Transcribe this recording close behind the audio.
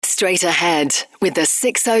straight ahead with the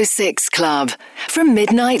 606 Club from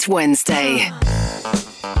Midnight Wednesday.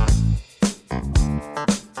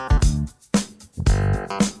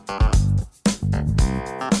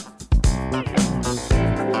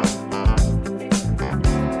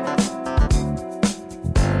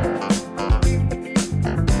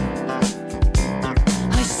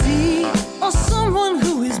 I see someone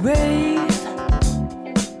who is brave.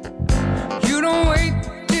 You don't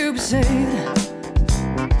wait to be saved.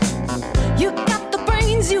 You got the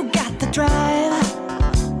brains, you got the drive.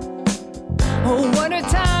 Oh, what a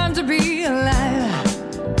time to be alive.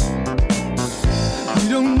 You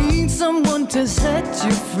don't need someone to set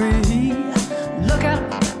you free. Look out,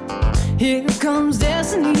 here comes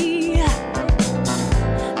destiny.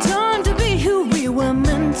 Time to be who we were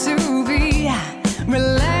meant to be.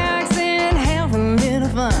 Relax and have a little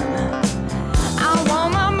fun. I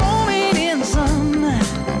want my moment in the sun.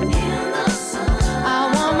 I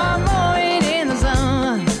want my moment in the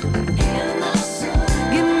sun.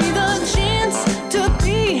 Give me the chance to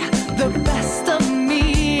be the best of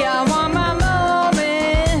me. I want my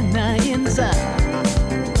moment in the sun.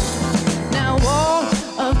 Now all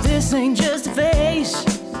of this ain't just a phase.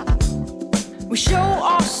 We show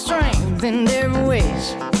our strength in different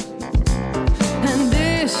ways. And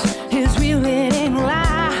this is real, it ain't a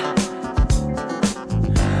lie.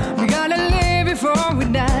 We gotta live before we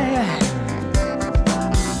die.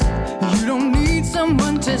 You don't need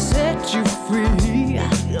someone to set you free.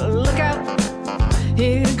 Look out,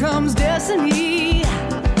 here comes destiny.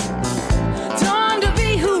 Time to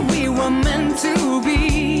be who we were meant to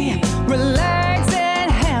be. Relax and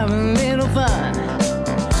have a little fun.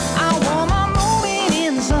 I want my moment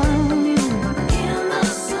in the sun.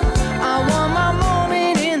 I want my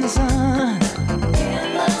moment in the sun.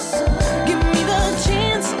 Give me the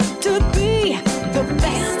chance to be the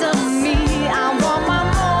best of me. I want my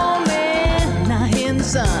moment in the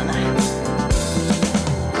sun.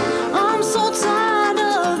 I'm so tired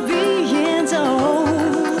of being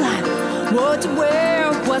told what to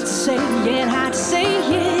wear, what to say, and how to say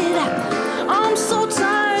it. I'm so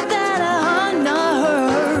tired that I'm not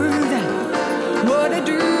heard. What to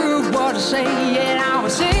do, what to say, and how to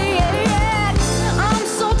say it. I'm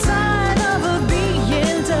so tired of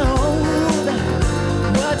being told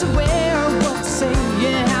what to wear, what to say,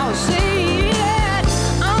 and how to say it.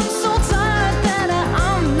 I'm so tired that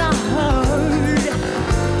I'm not heard.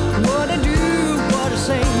 What to do, what to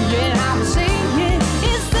say, and how to say it.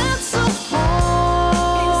 Is that so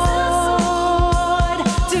hard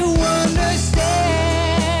to understand?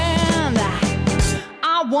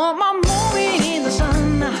 I want my moment in the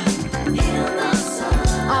sun.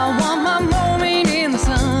 I want my moment in the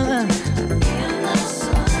sun.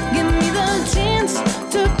 Give me the chance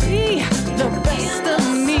to be the best of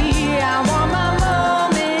me. I want my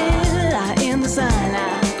moment in the sun.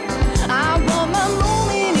 I want my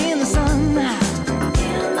moment in the sun.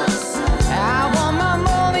 I want my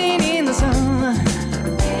moment in the sun.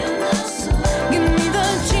 Give me the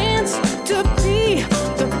chance to be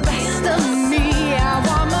the best of me. I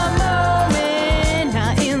want my moment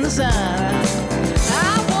in the sun.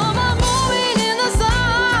 I want my moment in the sun.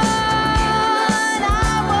 I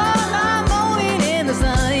want my moment in the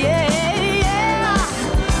sun. Yeah, yeah.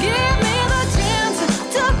 Give me the chance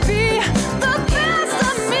to be the best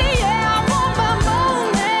of me. Yeah, I want my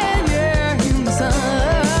moment, yeah, in the sun.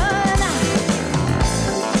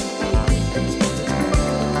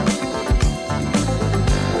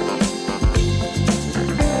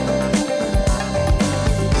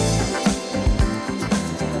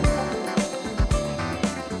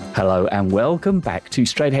 Hello and welcome back to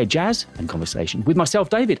Straight Ahead Jazz and Conversation with myself,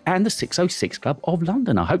 David, and the 606 Club of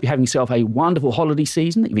London. I hope you're having yourself a wonderful holiday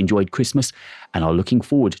season, that you've enjoyed Christmas and are looking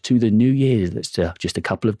forward to the new year that's just a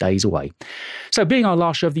couple of days away. So being our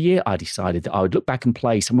last show of the year, I decided that I would look back and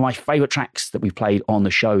play some of my favourite tracks that we played on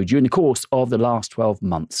the show during the course of the last 12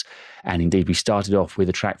 months. And indeed, we started off with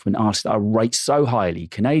a track from an artist that I rate so highly,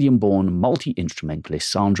 Canadian-born multi-instrumentalist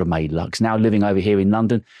Sandra May Lux, now living over here in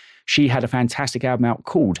London. She had a fantastic album out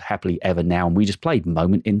called Happily Ever Now, and we just played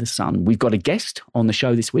Moment in the Sun. We've got a guest on the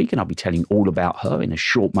show this week, and I'll be telling you all about her in a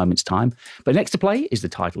short moment's time. But next to play is the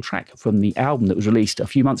title track from the album that was released a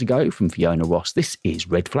few months ago from Fiona Ross. This is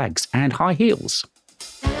Red Flags and High Heels.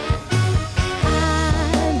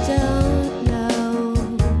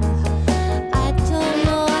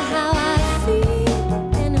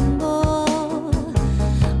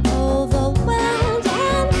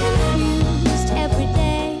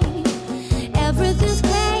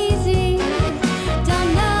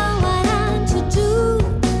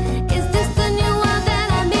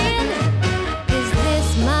 Is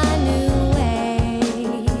this my new way?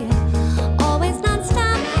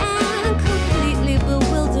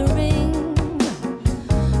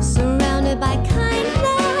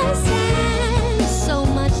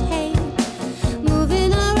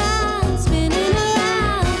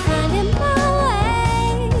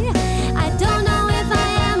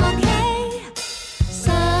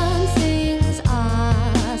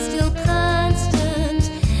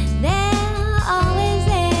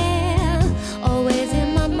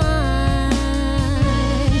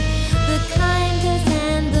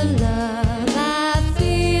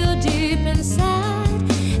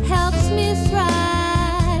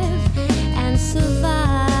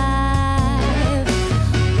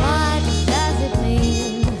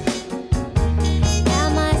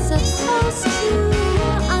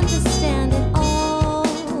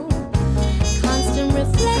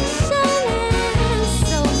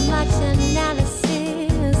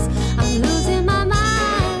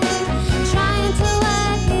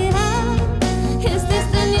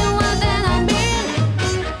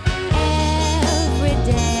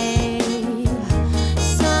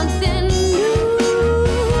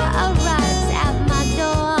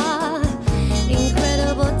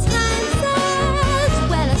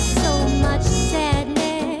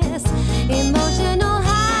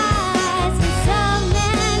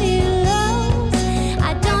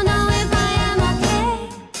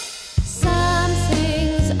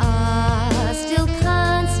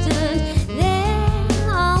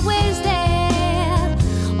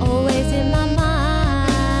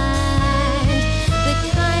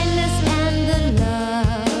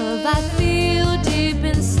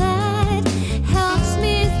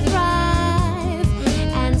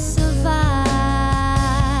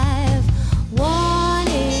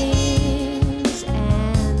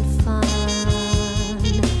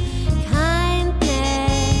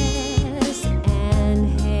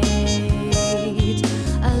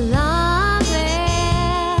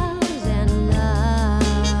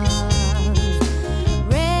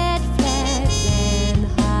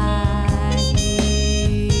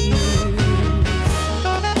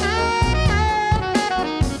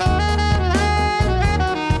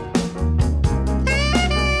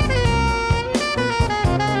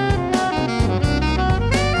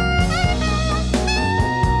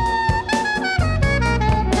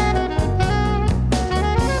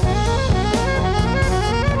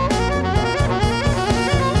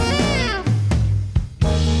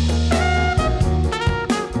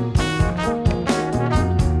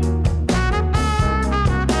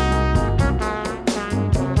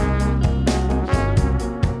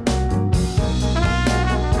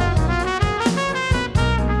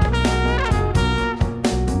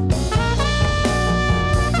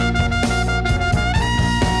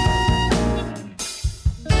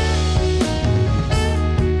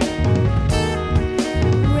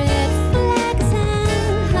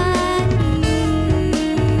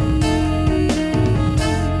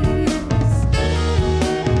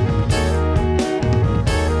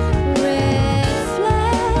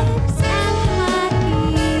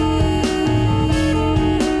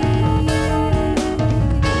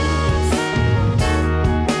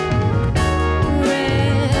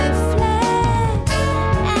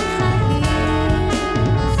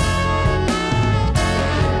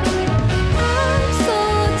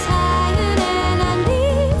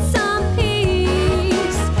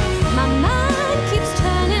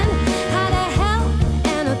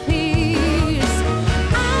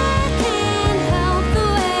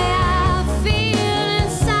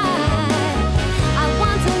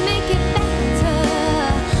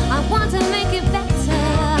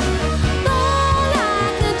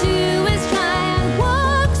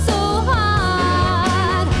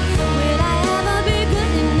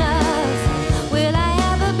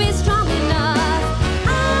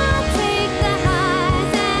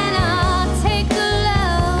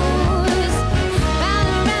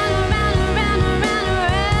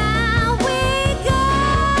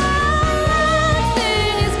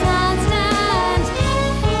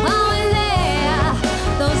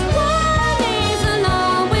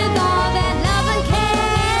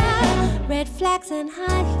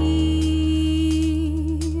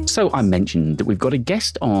 So I mentioned that we've got a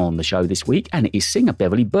guest on the show this week, and it is singer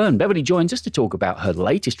Beverly Byrne. Beverly joins us to talk about her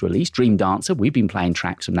latest release, Dream Dancer. We've been playing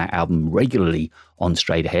tracks from that album regularly on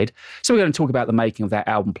Straight Ahead. So we're going to talk about the making of that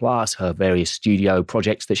album, plus her various studio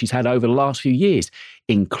projects that she's had over the last few years,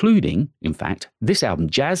 including, in fact, this album,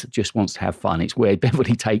 Jazz Just Wants to Have Fun. It's where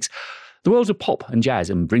Beverly takes the worlds of pop and jazz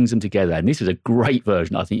and brings them together. And this is a great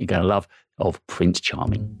version, I think you're going to love, of Prince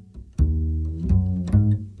Charming.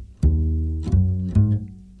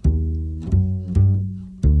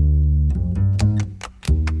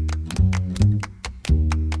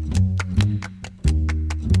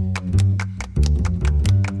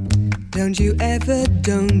 Don't you ever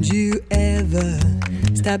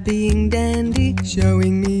stop being dandy,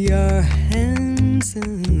 showing me you're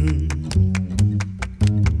handsome.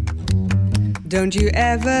 Don't you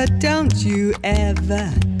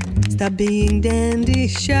ever stop being dandy,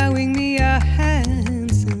 showing me you're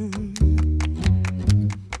handsome.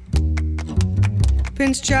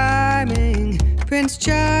 Prince Charming,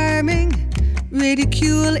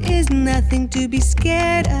 ridicule is nothing to be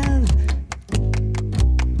scared of.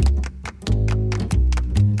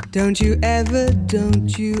 Don't you ever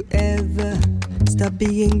stop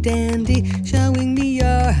being dandy, showing me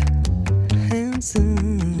you're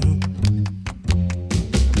handsome.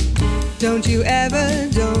 Don't you ever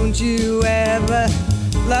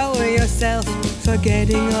lower yourself,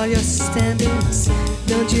 forgetting all your standards.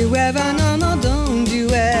 Don't you ever, don't you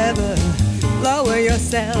ever lower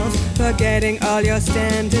yourself, forgetting all your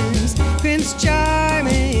standards. Prince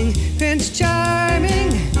Charming,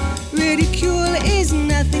 ridicule is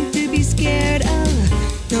nothing to be scared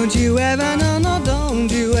of. Don't you ever,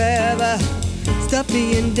 don't you ever stop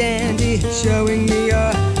being dandy, showing me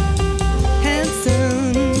you're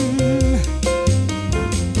handsome.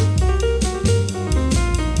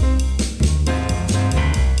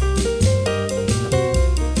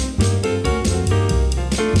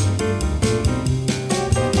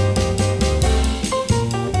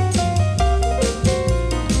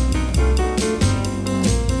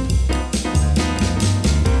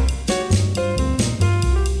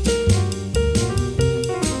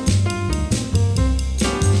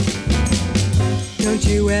 Don't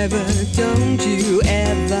you ever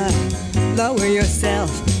lower yourself,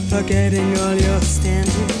 forgetting all your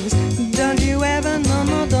standards. Don't you ever,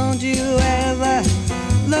 don't you ever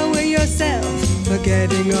lower yourself,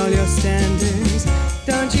 forgetting all your standards.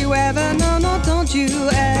 Don't you ever, don't you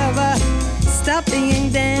ever stop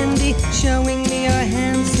being dandy, showing me you're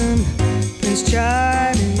handsome. Prince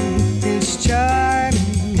Charming,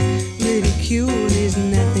 ridicule is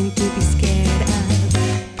nothing to be scared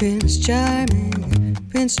of. Prince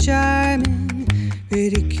Charming,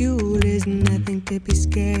 ridicule is nothing to be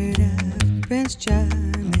scared of. Prince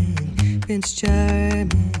Charming,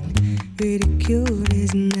 ridicule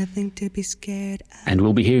is nothing to be scared of. And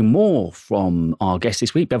we'll be hearing more from our guest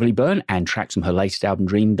this week, Beverly Byrne, and tracks from her latest album,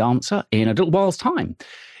 Dream Dancer, in a little while's time.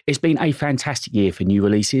 It's been a fantastic year for new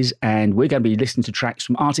releases, and we're going to be listening to tracks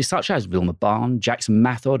from artists such as Vilma Barn, Jackson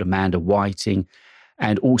Mathod, Amanda Whiting,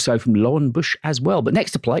 and also from Lauren Bush as well. But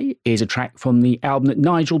next to play is a track from the album that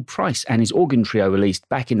Nigel Price and his organ trio released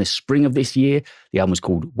back in the spring of this year. The album was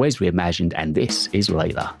called Wes Reimagined, and this is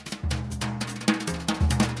Layla.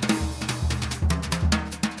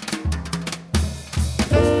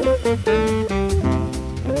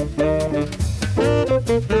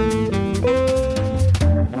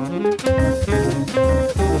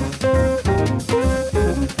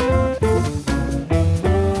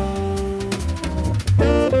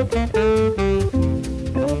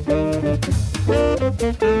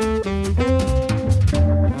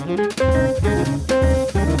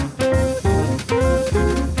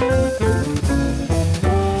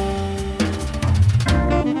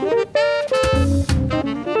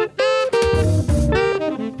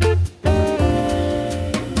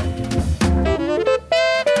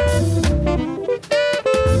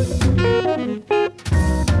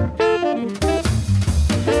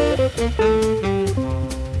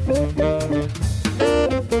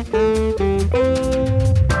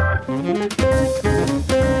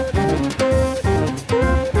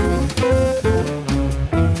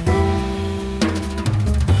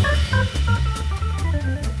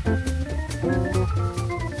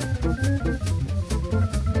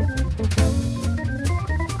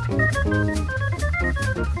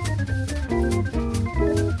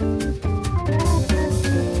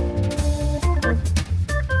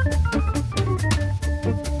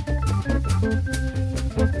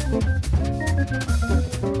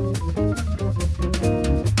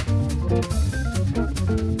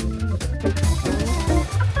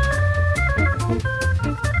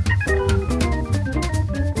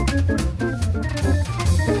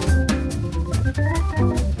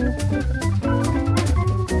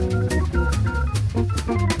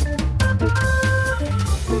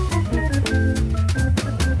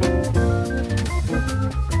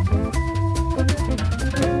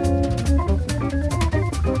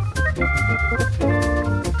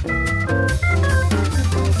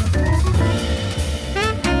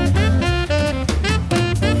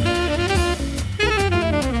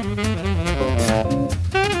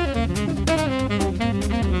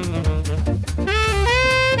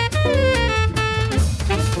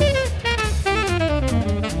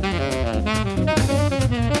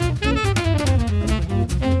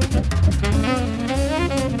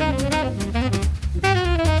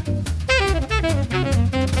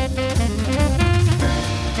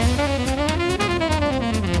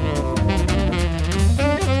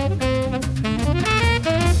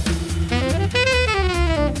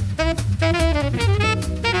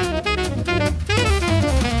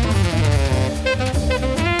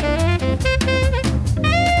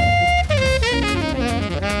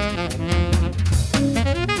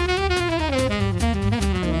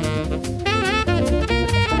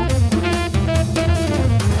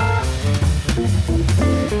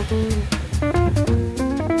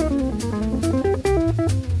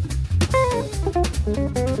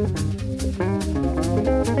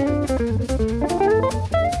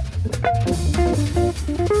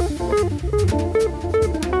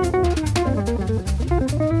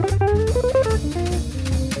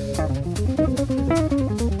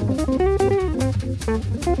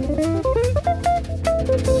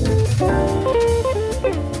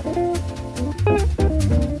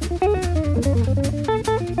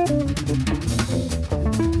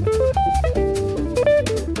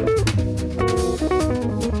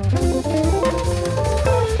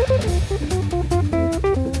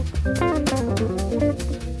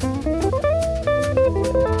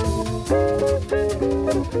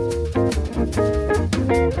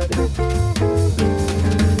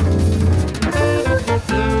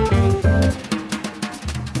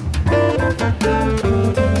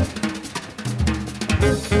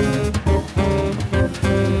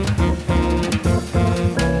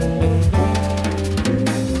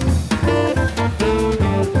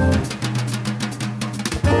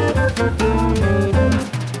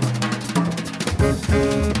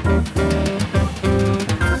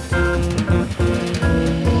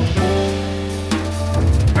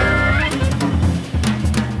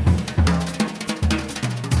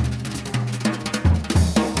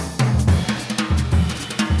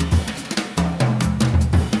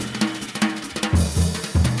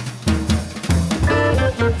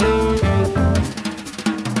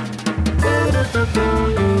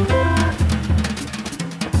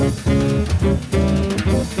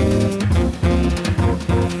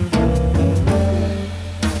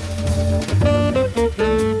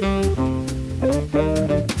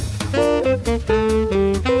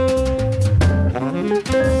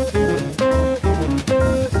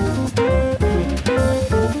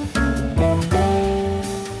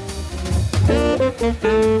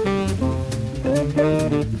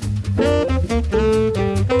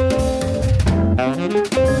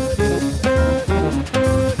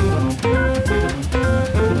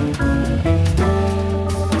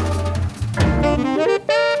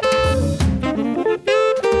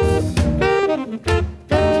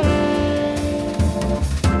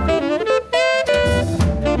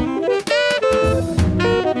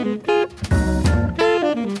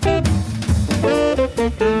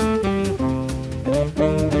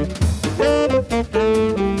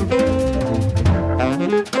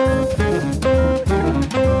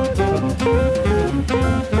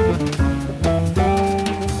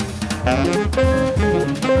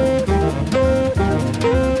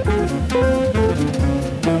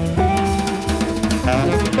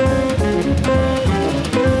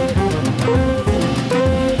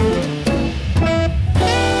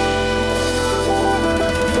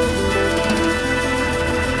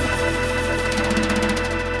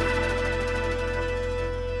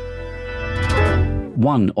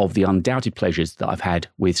 One of the undoubted pleasures that I've had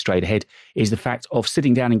with Straight Ahead is the fact of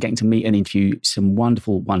sitting down and getting to meet and interview some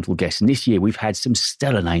wonderful, wonderful guests. And this year we've had some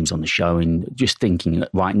stellar names on the show. And just thinking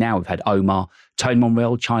right now, we've had Omar, Tony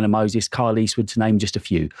Monreal, China Moses, Carl Eastwood, to name just a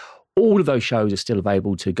few. All of those shows are still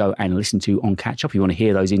available to go and listen to on Catch Up if you want to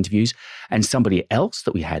hear those interviews. And somebody else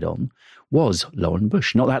that we had on was Lauren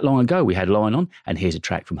Bush. Not that long ago we had Lauren on, and here's a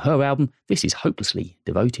track from her album. This is Hopelessly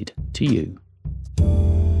Devoted to You.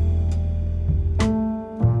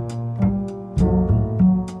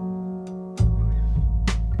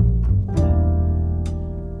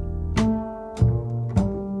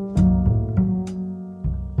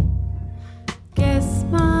 Guess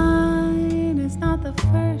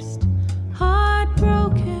first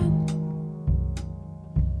heartbroken.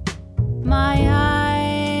 My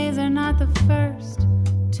eyes are not the first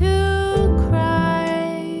to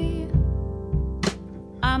cry.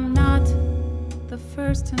 I'm not the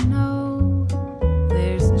first to know.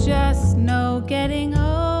 There's just no getting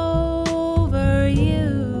over you.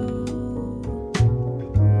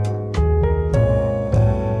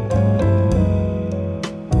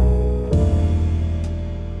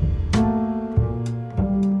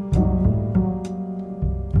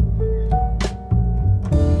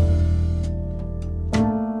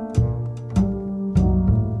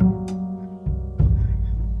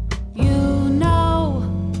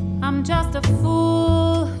 Just a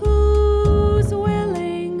fool who's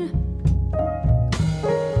willing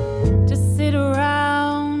to sit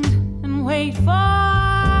around and wait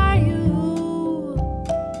for you.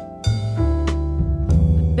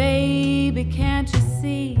 But baby, can't you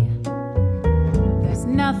see there's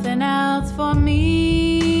nothing else for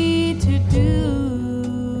me to do?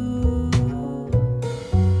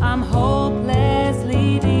 I'm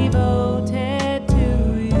hopelessly devoted.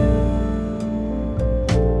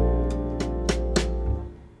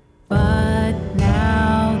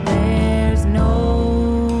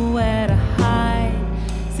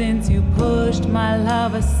 Since you pushed my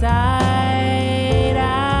love aside,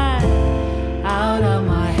 I'm out of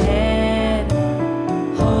my head,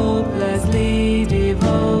 hopelessly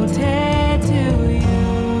devoted to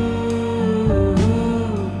you,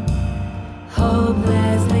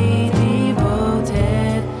 hopelessly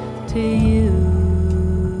devoted to you.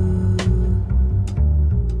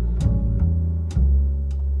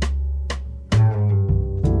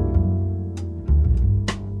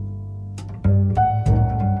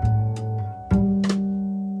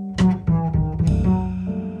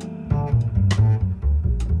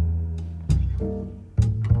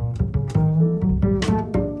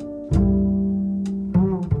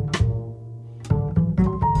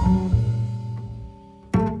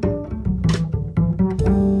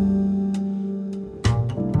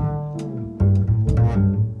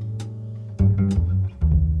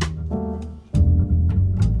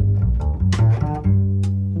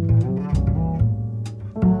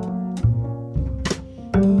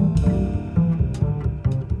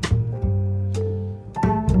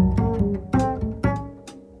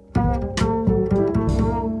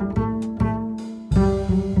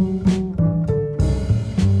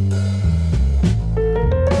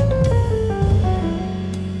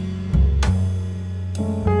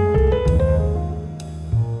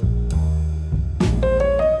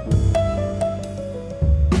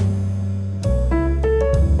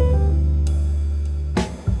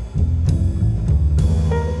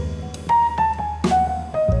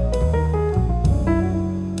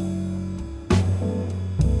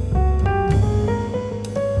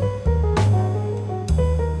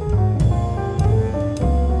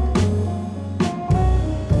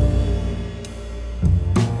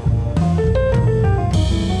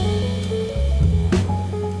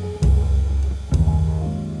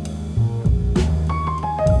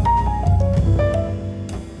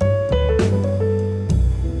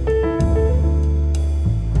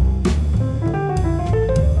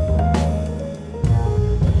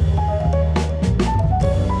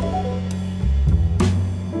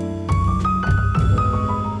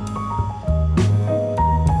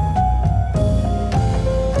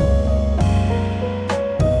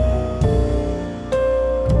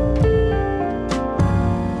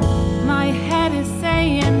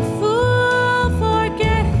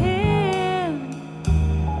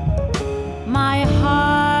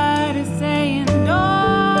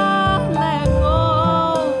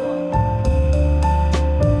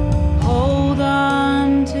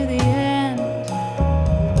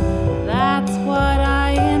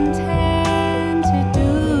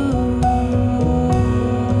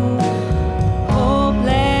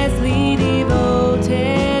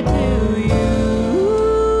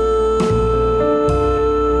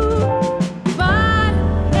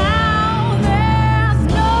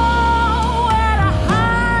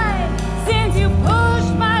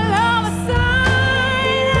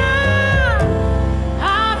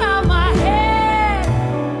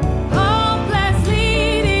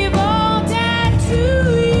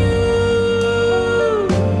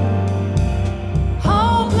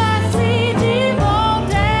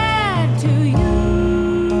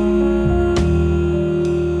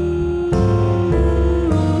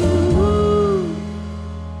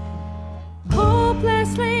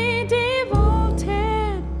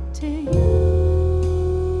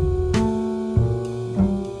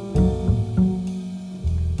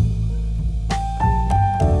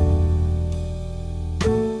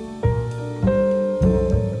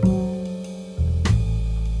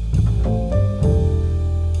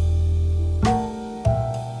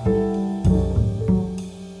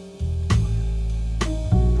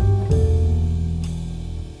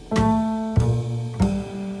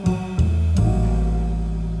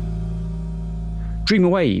 Dream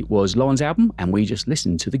Away was Lauren's album, and we just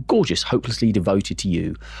listened to the gorgeous Hopelessly Devoted to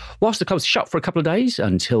You. Whilst the club's shut for a couple of days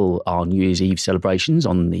until our New Year's Eve celebrations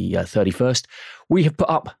on the 31st, we have put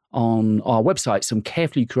up on our website some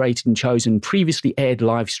carefully curated and chosen previously aired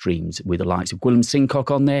live streams with the likes of Gwilym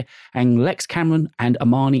Sincock on there and Lex Cameron and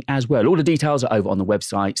Amani as well. All the details are over on the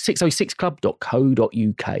website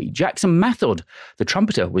 606club.co.uk. Jackson Mathod, the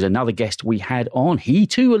trumpeter, was another guest we had on. He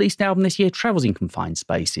too released an album this year, Travels in Confined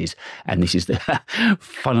Spaces, and this is the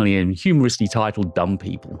funnily and humorously titled Dumb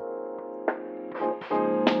People.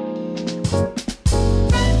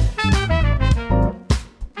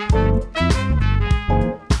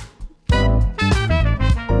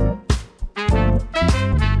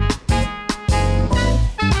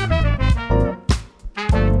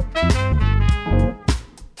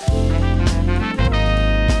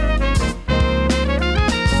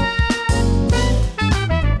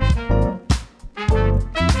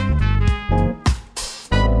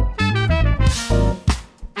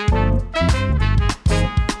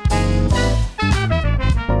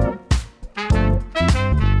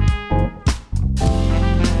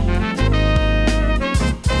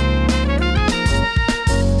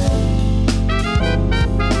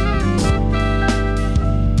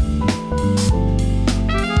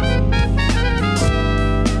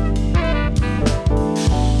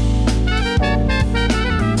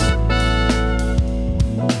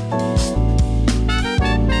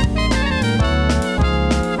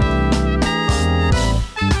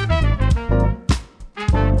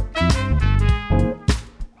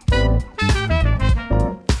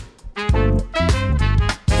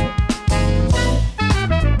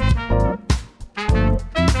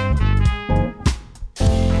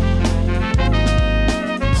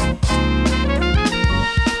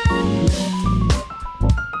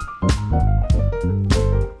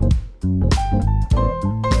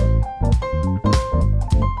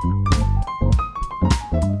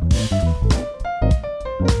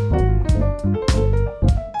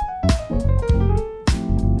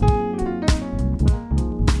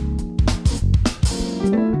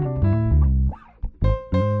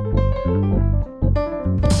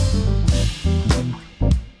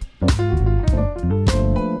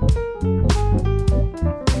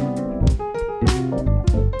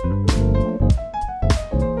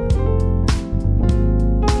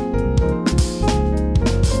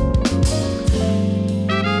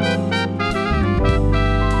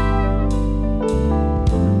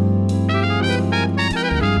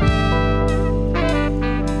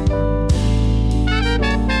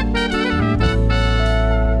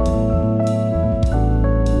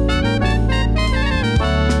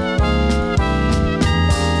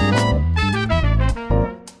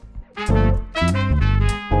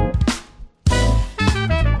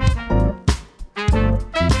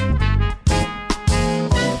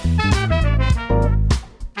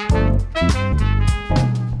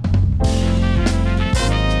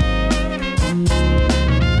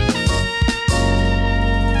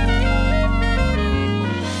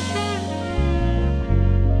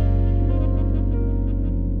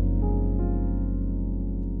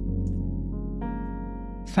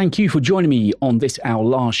 Thank you for joining me on this, our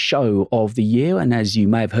last show of the year. And as you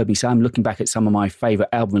may have heard me say, I'm looking back at some of my favourite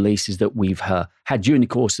album releases that we've had during the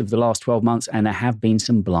course of the last 12 months, and there have been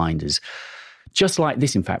some blinders. Just like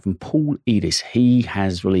this, in fact, from Paul Edis. He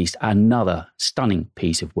has released another stunning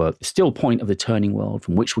piece of work, the still point of the turning world,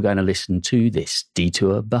 from which we're going to listen to this,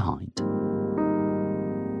 Detour Behind.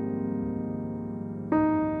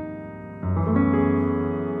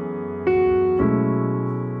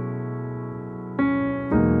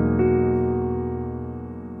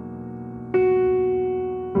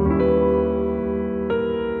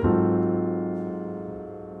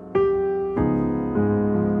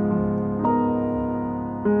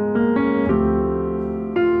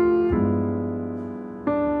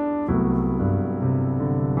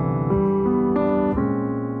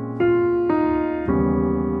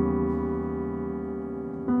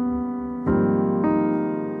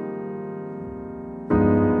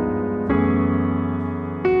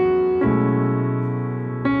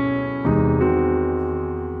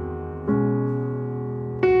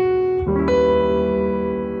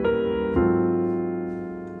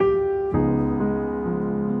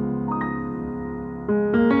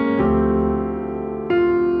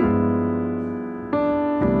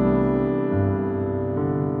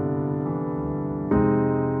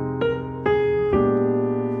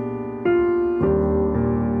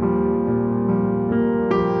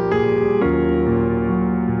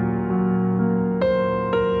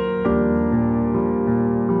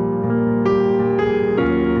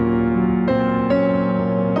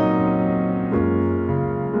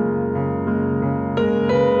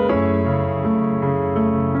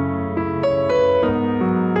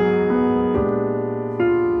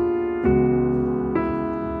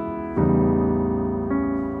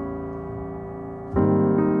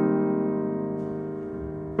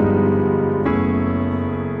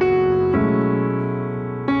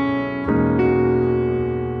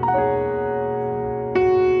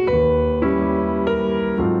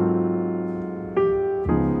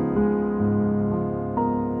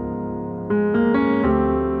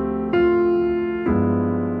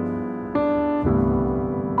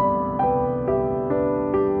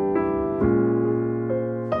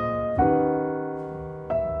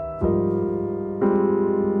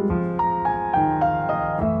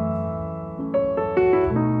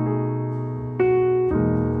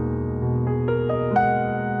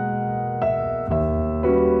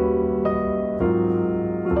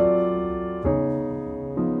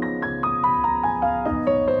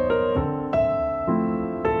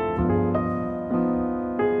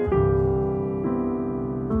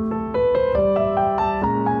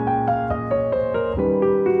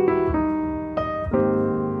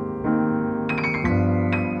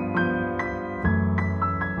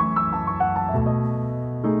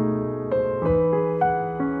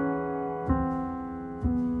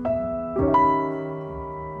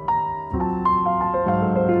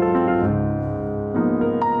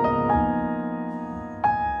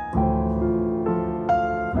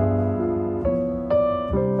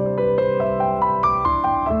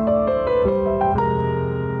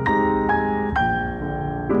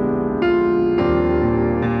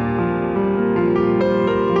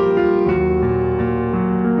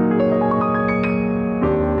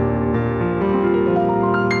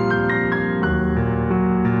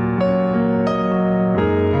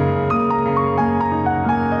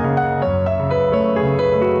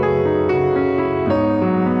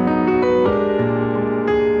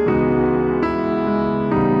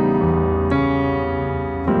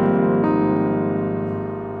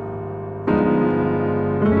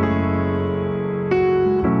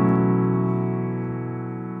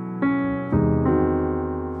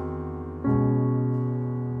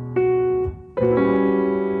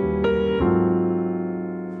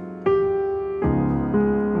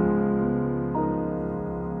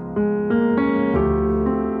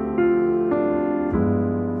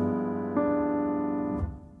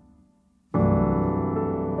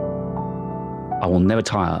 never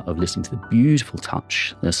tire of listening to the beautiful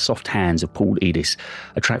touch, the soft hands of Paul Edis,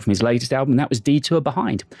 a track from his latest album, and that was Detour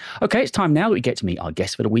Behind. Okay, it's time now that we get to meet our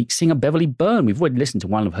guest for the week, singer Beverly Byrne. We've already listened to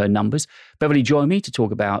one of her numbers. Beverly joined me to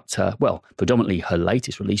talk about, predominantly her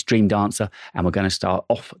latest release, Dream Dancer, and we're going to start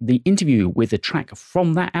off the interview with a track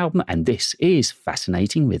from that album, and this is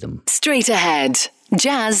Fascinating Rhythm. Straight ahead,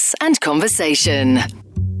 jazz and conversation.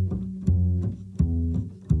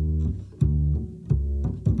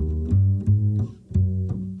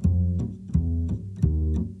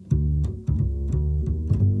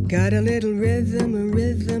 Got a little rhythm, a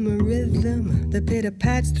rhythm, a rhythm that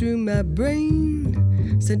pitter-pats through my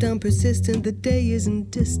brain. So dumb persistent, the day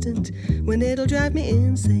isn't distant when it'll drive me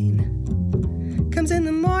insane. Comes in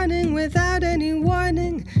the morning without any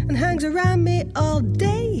warning and hangs around me all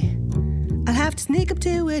day. I'll have to sneak up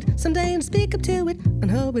to it someday and speak up to it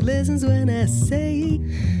and hope it listens when I say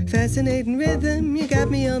fascinating rhythm, you got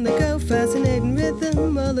me on the go. Fascinating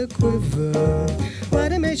rhythm, all a quiver.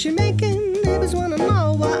 What a mess you're making, neighbors wanna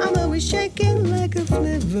know why I'm always shaking like a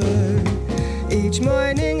flivver. Each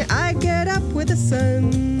morning I get up with the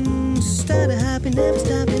sun, start a happy, never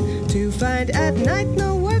stopping, to find at night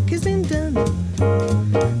no work has been done.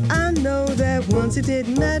 I know that once it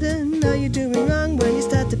didn't matter, now you're doing wrong when you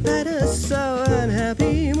start to patter. So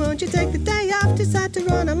unhappy, won't you take the day off, decide to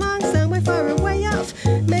run along somewhere far away off,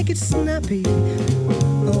 make it snappy.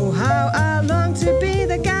 Oh, how I long to be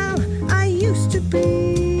the gal I used to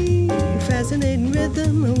be. Fascinating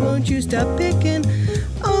rhythm, won't you stop picking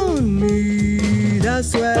on me? The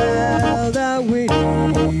swell, the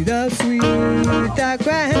witty, the sweet, the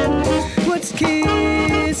grand. What's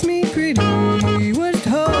kiss me pretty? What's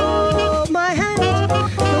hold my hand?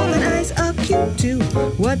 All the eyes are cute too,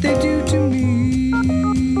 what they do to me.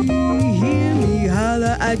 Hear me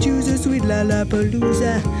holler, I choose a sweet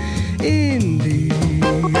Lollapalooza. Indeed,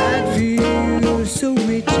 I feel so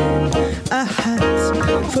rich in a hat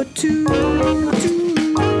for two rooms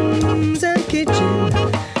and kitchen.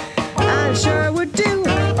 I sure would do.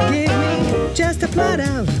 Give me just a plot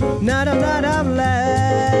of, not a lot of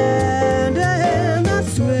land. And I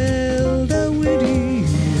swell the witty,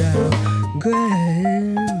 the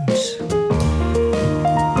grand.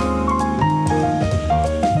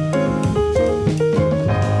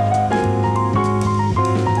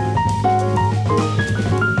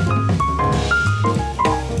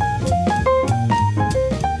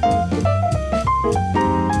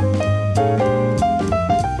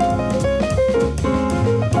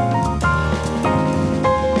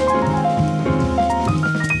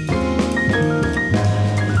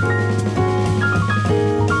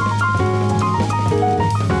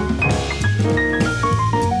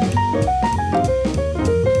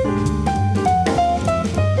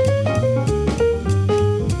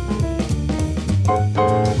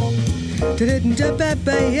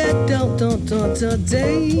 Don't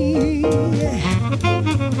day.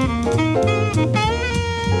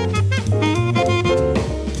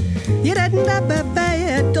 You didn't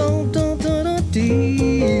don't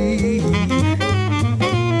dee.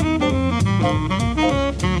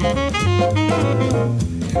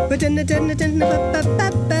 But didn't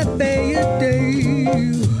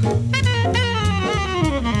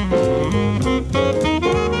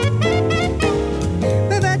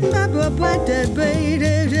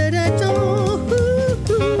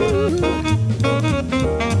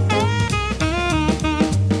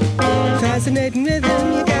Fascinating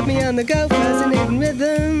rhythm, you got me on the go. Fascinating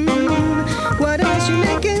rhythm. What a mess you're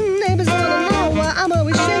making, neighbors wanna know why I'm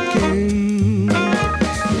always shaking.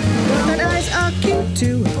 But my eyes are cute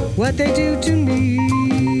too, what they do to me.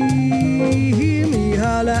 Hear me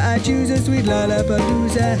holler, I choose a sweet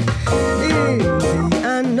Lollapalooza.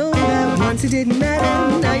 I know that once it didn't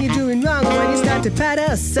matter, now you're doing wrong when you start to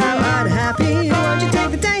patter. So unhappy, won't you take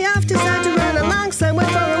the day off, decide to run along somewhere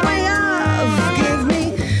far away off. Give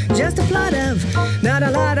me just a plot of, not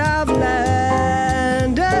a lot of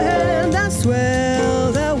land. And that's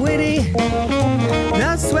swell, the witty,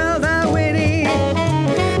 that's swell, the witty,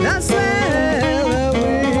 that's swell, the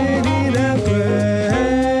witty, the grand.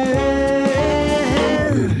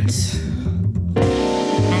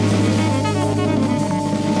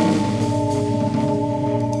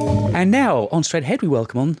 And now, on Straight Ahead, we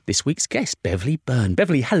welcome on this week's guest, Beverly Byrne.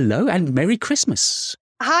 Beverly, hello and Merry Christmas.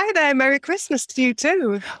 Hi there, Merry Christmas to you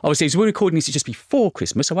too. Obviously, as we're recording this just before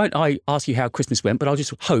Christmas, I won't ask you how Christmas went, but I'll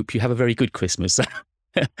just hope you have a very good Christmas.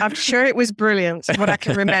 I'm sure it was brilliant, what I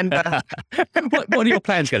can remember. What are your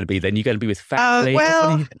plans going to be then? You're going to be with family?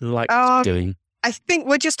 Well, what do you like doing? I think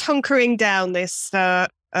we're just hunkering down this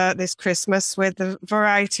this Christmas with the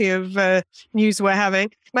variety of news we're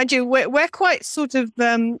having. Mind you, we're quite sort of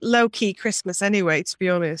low-key Christmas anyway, to be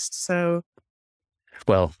honest. So,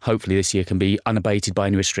 well, hopefully this year can be unabated by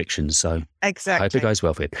any restrictions. So exactly. I hope it goes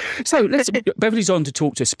well for you. So Beverly's on to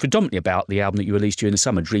talk to us predominantly about the album that you released during the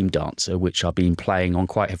summer, Dream Dancer, which I've been playing on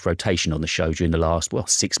quite heavy rotation on the show during the last,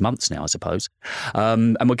 6 months now, I suppose.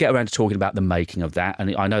 And we'll get around to talking about the making of that.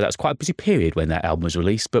 And I know that's quite a busy period when that album was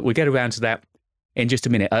released, but we'll get around to that in just a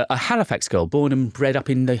minute. A Halifax girl, born and bred up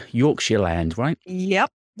in the Yorkshire land, right? Yep,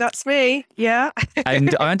 that's me. Yeah.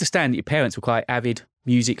 And I understand that your parents were quite avid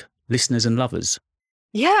music listeners and lovers.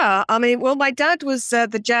 Yeah, I mean, well, my dad was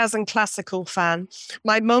the jazz and classical fan.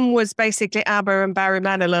 My mum was basically ABBA and Barry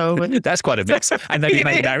Manilow. And that's quite a mix. And they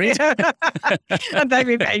remained married. And they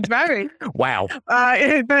remained married. Wow.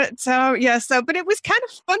 But it was kind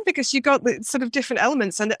of fun because you got the sort of different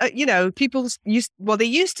elements. And, people used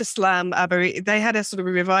to slam ABBA. They had a sort of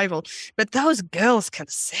a revival. But those girls can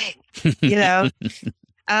sing,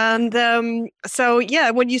 And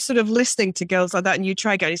when you're sort of listening to girls like that and you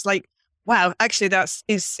try again, it's like, wow, actually,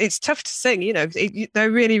 it's tough to sing.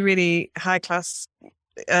 They're really, really high class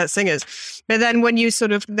singers. But then when you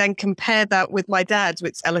sort of then compare that with my dad's,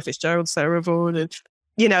 with Ella Fitzgerald, Sarah Vaughan, and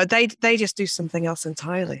they just do something else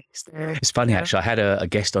entirely. So, it's funny, actually. I had a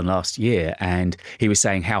guest on last year, and he was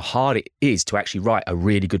saying how hard it is to actually write a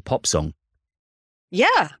really good pop song.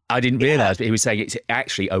 Yeah. I didn't realise, but he was saying it's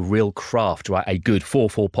actually a real craft to write a good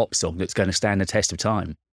 4/4 pop song that's going to stand the test of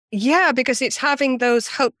time. Yeah, because it's having those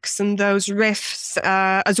hooks and those riffs,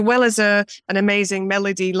 as well as an amazing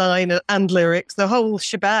melody line and lyrics, the whole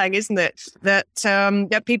shebang, isn't it? That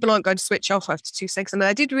people aren't going to switch off after 2 seconds. And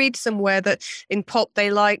I did read somewhere that in pop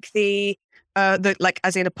they like the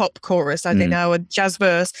as in a pop chorus, I think now a jazz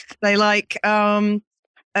verse. They like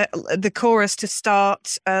the chorus to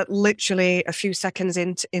start literally a few seconds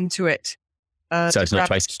into it. So it's not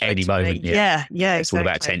to waste any moment. Yeah, it's all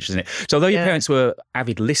about attention, isn't it? So although your parents were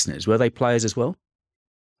avid listeners, were they players as well?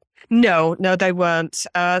 No, they weren't.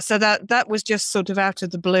 So that was just sort of out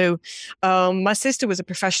of the blue. My sister was a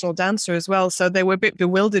professional dancer as well, so they were a bit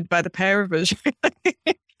bewildered by the pair of us.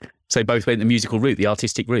 So you both went the musical route, the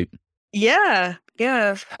artistic route? Yeah.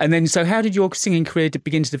 And then, so how did your singing career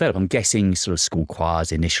begin to develop? I'm guessing sort of school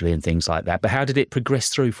choirs initially and things like that, but how did it progress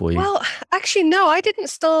through for you? Well, actually, no, I didn't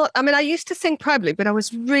start. I mean, I used to sing privately, but I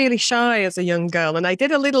was really shy as a young girl, and I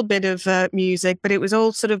did a little bit of music, but it was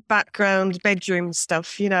all sort of background bedroom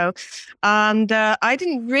stuff, and I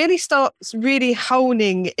didn't really start really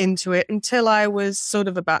honing into it until I was sort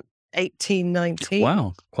of about 18, 19.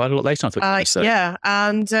 Wow, quite a lot later, I thought. Yeah,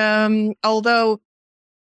 and although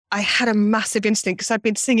I had a massive instinct because I'd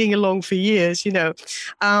been singing along for years,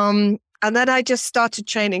 and then I just started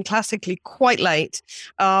training classically quite late,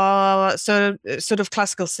 so sort of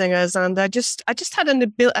classical singers, and I just had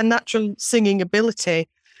a natural singing ability,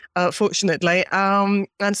 fortunately, and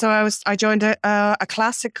so I joined a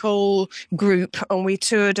classical group, and we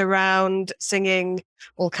toured around singing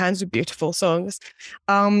all kinds of beautiful songs,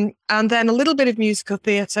 and then a little bit of musical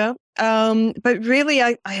theatre. But really,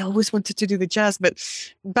 I always wanted to do the jazz, but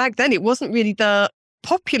back then it wasn't really that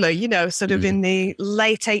popular, sort of in the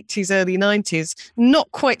late 80s, early 90s, not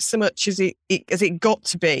quite so much as it got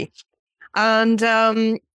to be. And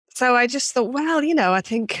so I just thought, well, I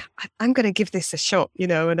think I'm going to give this a shot,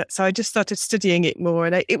 and so I just started studying it more,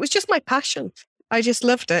 and it was just my passion. I just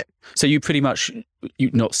loved it. So you pretty much,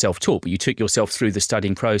 not self-taught, but you took yourself through the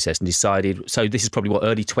studying process and decided, so this is probably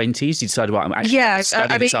early 20s? You decided, well, I'm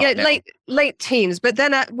actually late teens. But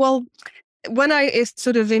then, when I is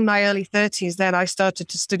sort of in my early 30s, then I started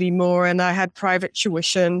to study more, and I had private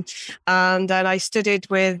tuition, and then I studied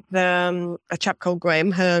with a chap called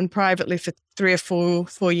Graham Hearn privately for 3 or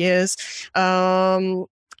 4 years.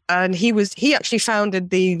 And he actually founded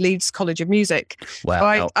the Leeds College of Music.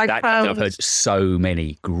 Wow, so I've heard so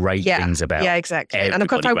many great things about. Yeah, exactly. And of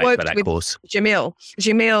course, I worked with Jamil.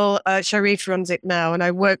 Jamil Sharif runs it now, and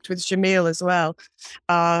I worked with Jamil as well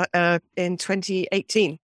in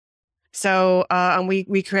 2018. So, and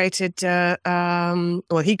we created,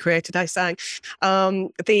 he created, I sang,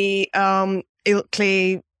 the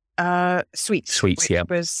Ilkley Suites, which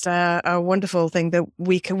was a wonderful thing that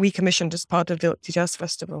we commissioned as part of the Ilkley Jazz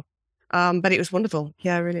Festival. But it was wonderful.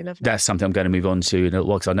 Yeah, I really loved it. That's something I'm going to move on to in a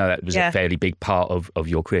while, because I know that was a fairly big part of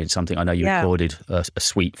your career, and something I know you recorded a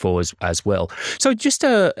suite for as well. So just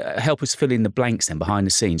to help us fill in the blanks then behind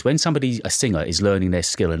the scenes, when a singer is learning their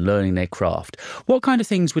skill and learning their craft, what kind of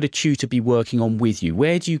things would a tutor be working on with you?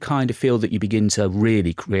 Where do you kind of feel that you begin to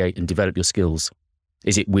really create and develop your skills?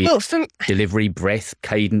 Is it with delivery, breath,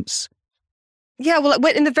 cadence? Yeah, well,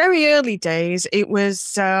 in the very early days, it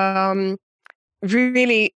was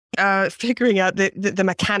really figuring out the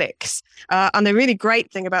mechanics. And the really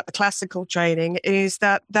great thing about the classical training is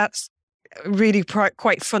that that's really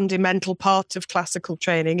quite fundamental part of classical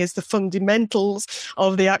training is the fundamentals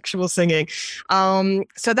of the actual singing.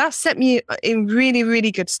 So that set me in really,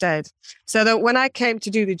 really good stead. So that when I came to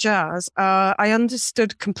do the jazz, I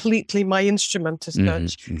understood completely my instrument as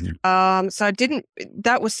such. So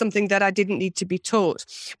that was something that I didn't need to be taught.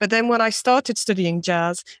 But then when I started studying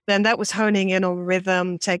jazz, then that was honing in on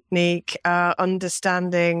rhythm, technique,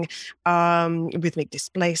 understanding, rhythmic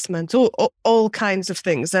displacement, all kinds of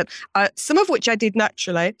things that some of which I did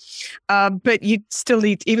naturally, but you still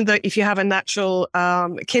need, even though if you have a natural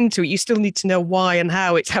kin to it, you still need to know why and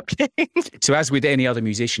how it's happening. So as with any other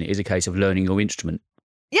musician, it is a case of learning your instrument.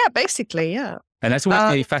 Yeah, basically, yeah. And that's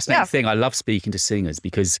always a fascinating thing. I love speaking to singers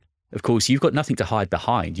because, of course, you've got nothing to hide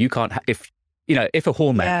behind. You can't, if a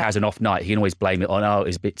hornman has an off night, he can always blame it on, oh,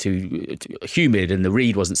 it's a bit too humid and the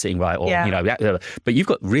reed wasn't sitting right, or, but you've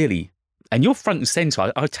got really... And you're front and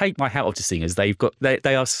centre. I take my hat off to singers. They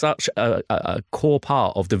are such a core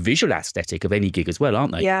part of the visual aesthetic of any gig as well,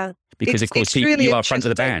 aren't they? Yeah. Because, of course, really you are front of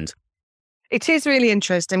the band. It is really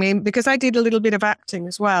interesting. I mean, because I did a little bit of acting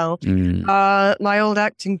as well. My old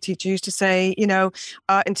acting teacher used to say, in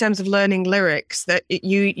terms of learning lyrics, that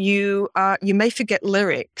you may forget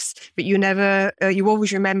lyrics, but you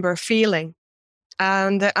always remember a feeling.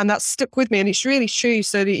 And that's stuck with me, and it's really true.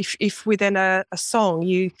 So that if within a song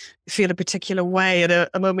you feel a particular way at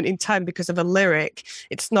a moment in time because of a lyric,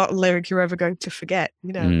 it's not a lyric you're ever going to forget.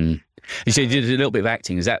 You said you did a little bit of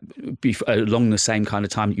acting. Is that along the same kind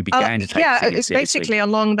of time that you began to take Yeah, singing it's seriously? basically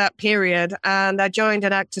along that period. And I joined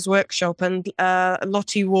an actors workshop, and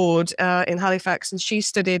Lottie Ward in Halifax, and she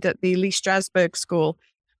studied at the Lee Strasberg School.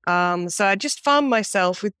 So I just found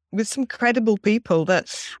myself with some credible people that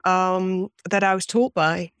I was taught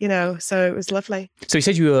by, so it was lovely. So you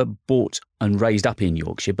said you were brought and raised up in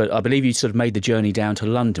Yorkshire, but I believe you sort of made the journey down to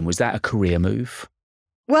London. Was that a career move?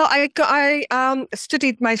 Well, I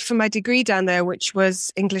studied for my degree down there, which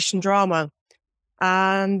was English and drama.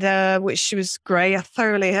 And which was great. I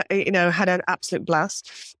thoroughly, had an absolute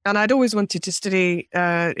blast. And I'd always wanted to study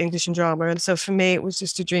English and drama. And so for me, it was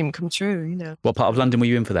just a dream come true, What part of London were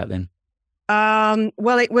you in for that then?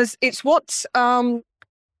 Well, it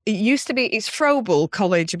used to be, it's Froebel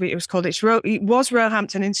College, but it was called, it was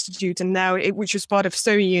Roehampton Institute, and now which was part of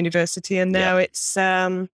Surrey University. And now it's,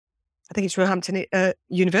 I think it's Roehampton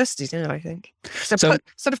University now, I think. So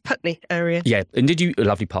sort of Putney area. Yeah. And did you, a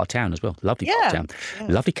lovely part of town as well. Lovely part of town. Yeah.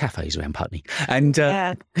 Lovely cafes around Putney. And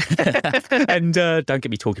and don't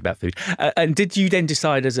get me talking about food. And did you then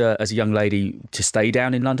decide as a young lady to stay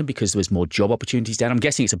down in London because there was more job opportunities down? I'm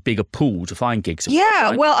guessing it's a bigger pool to find gigs. Yeah.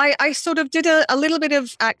 Right? Well, I sort of did a little bit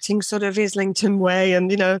of acting sort of Islington way,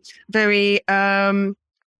 and, very...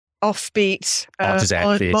 offbeat,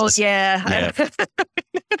 artisan theatres. Yeah.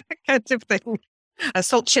 That kind of thing.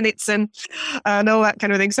 Solzhenitsyn and all that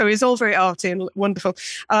kind of thing. So it's all very arty and wonderful.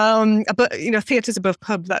 But theatres above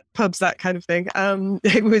pubs, that kind of thing.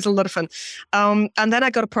 It was a lot of fun. And then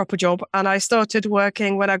I got a proper job, and I started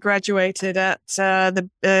working when I graduated at the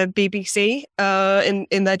BBC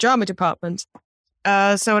in their drama department.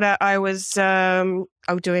 So that I was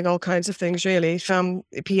doing all kinds of things, really, from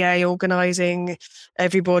PA, organising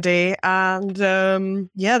everybody. And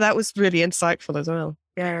that was really insightful as well.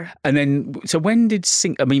 Yeah. And then, so when did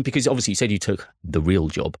because obviously you said you took the real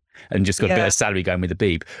job and just got a bit of salary going with the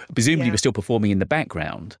Beeb. Presumably you were still performing in the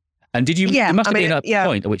background. And did you, there must have been a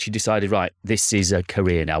point at which you decided, right, this is a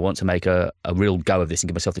career now. I want to make a real go of this and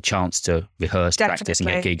give myself the chance to rehearse, practice and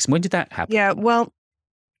get gigs. When did that happen? Yeah, well,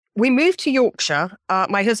 we moved to Yorkshire,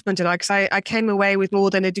 my husband and I, because I came away with more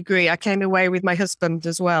than a degree. I came away with my husband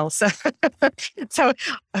as well. So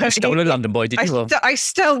You stole a London boy, didn't you?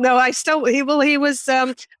 He was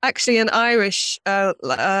actually an Irish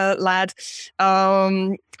lad,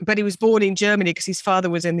 but he was born in Germany because his father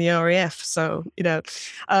was in the RAF. So,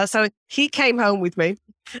 so he came home with me,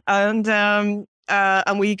 and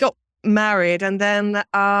we got married. And then,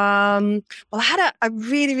 I had a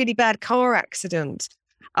really, really bad car accident.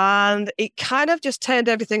 And it kind of just turned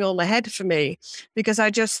everything on the head for me, because I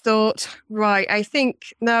just thought, right, I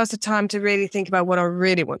think now's the time to really think about what I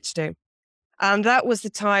really want to do. And that was the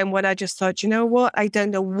time when I just thought, you know what, I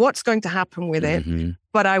don't know what's going to happen with it,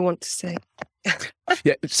 but I want to sing.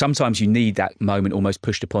 Yeah, sometimes you need that moment almost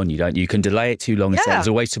pushed upon you, don't you? You can delay it too long and say, there's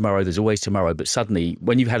always tomorrow. But suddenly,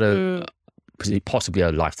 when you've had possibly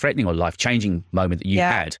a life-threatening or life-changing moment that you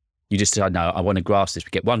had, you just decide, no, I want to grasp this.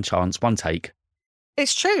 We get one chance, one take.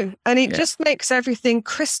 It's true. And it just makes everything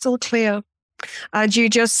crystal clear. And you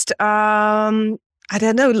just, I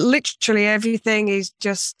don't know, literally everything is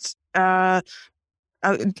just, as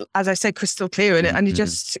I said, crystal clear in it. And you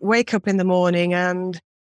just wake up in the morning and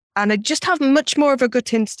I just have much more of a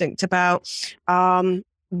gut instinct about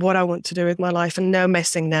what I want to do with my life, and no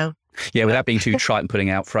messing now. Yeah, without being too trite and putting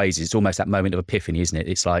out phrases, it's almost that moment of epiphany, isn't it?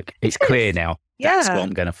 It's like, it's clear now. That's what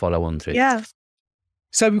I'm going to follow on to. Yeah.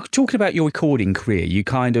 So talking about your recording career, you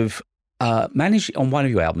kind of managed on one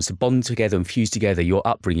of your albums to bond together and fuse together your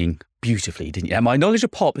upbringing beautifully, didn't you? And my knowledge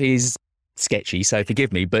of pop is sketchy, so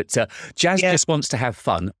forgive me, but Jazz Just Wants to Have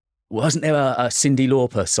Fun. Wasn't there a Cyndi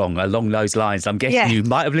Lauper song along those lines? I'm guessing you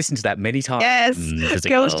might have listened to that many times. Yes,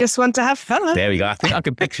 girls just want to have fun. There we go. I think I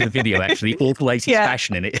can picture the video, actually, awful 80s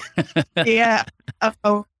fashion in it. Yeah.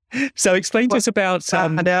 Oh. So explain to us about...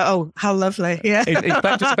 how lovely. Yeah.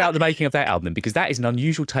 Explain to us about the making of that album, because that is an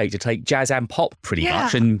unusual take, to take jazz and pop pretty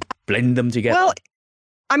much and blend them together. Well,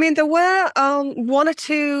 I mean, there were one or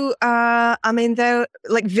two, they're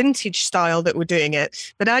like vintage style that were doing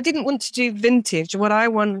it, but I didn't want to do vintage. What I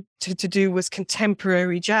wanted to do was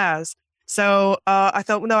contemporary jazz. So I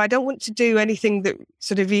thought, well, no, I don't want to do anything that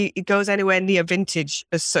sort of it goes anywhere near vintage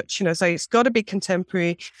as such, so it's got to be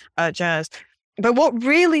contemporary jazz. But what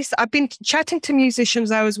really, I've been chatting to musicians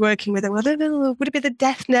I was working with. Well, I don't know, would it be the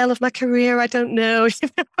death knell of my career? I don't know.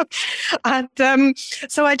 And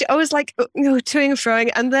so I was like, toing and froing.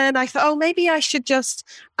 And then I thought, maybe I should just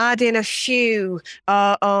add in a few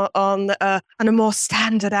on a more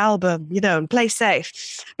standard album, and play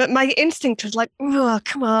safe. But my instinct was like, oh,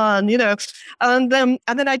 come on, And then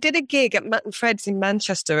I did a gig at Matt and Fred's in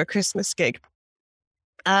Manchester, a Christmas gig.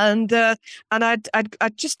 And I'd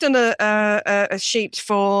just done a sheet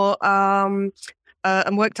for and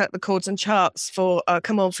worked out the chords and charts for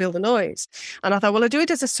Come On, Feel the Noise. And I thought, well, I'll do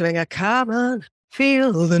it as a swinger. Come on,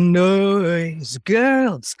 feel the noise,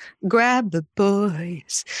 girls, grab the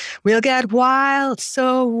boys. We'll get wild,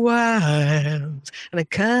 so wild. And then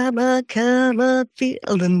come on, feel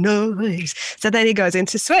the noise. So then he goes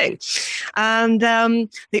into swing. And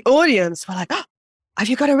the audience were like, oh, have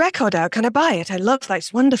you got a record out? Can I buy it? I love that.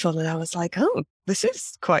 It's wonderful. And I was like, oh, this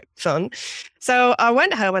is quite fun. So I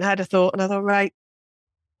went home and had a thought, and I thought, right,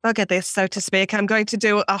 I'll get this, so to speak. I'm going to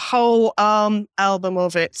do a whole album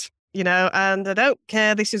of it, and I don't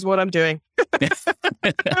care. This is what I'm doing.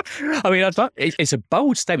 I mean, it's a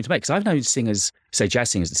bold statement to make, because I've known singers, say jazz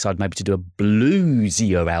singers, decide maybe to do a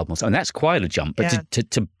bluesier album. And that's quite a jump. But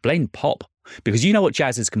to blend pop, because you know what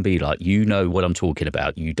jazzers can be like. You know what I'm talking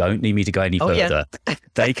about. You don't need me to go any further. Yeah.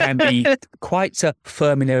 They can be quite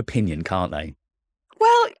firm in their opinion, can't they?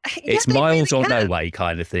 Well, it's miles really or no way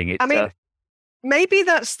kind of thing. It's, maybe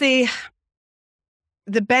that's the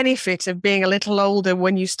benefit of being a little older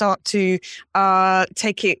when you start to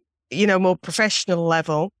take it, more professional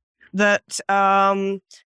level, that there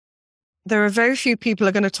are very few people who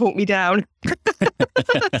are going to talk me down.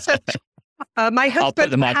 So, my husband, I'll put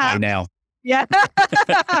the mic on now. Yeah.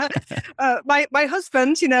 My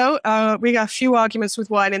husband, we got a few arguments with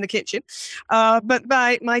wine in the kitchen. But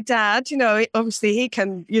my dad, obviously he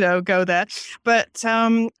can, go there. But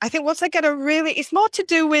I think once I get it's more to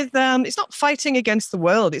do with, it's not fighting against the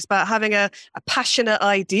world. It's about having a passionate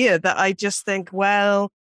idea that I just think,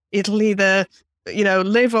 well, it'll either,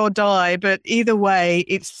 live or die. But either way,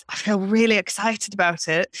 I feel really excited about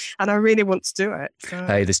it and I really want to do it. So.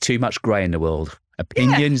 Hey, there's too much grey in the world.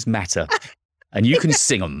 Opinions matter. And you can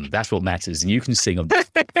sing them. That's what matters. And you can sing them.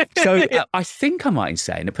 So I think I'm right in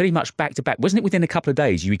saying that pretty much back to back, wasn't it within a couple of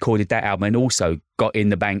days you recorded that album and also got in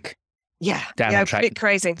the bank? Yeah. Down a bit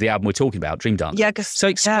crazy. The album we're talking about, Dream Dance. Yeah. So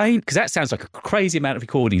explain, because that sounds like a crazy amount of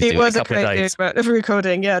recordings. It was a crazy amount of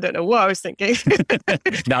recording. Yeah, I don't know what I was thinking.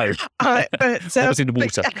 No. But, what was in the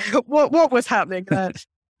water? What was happening there?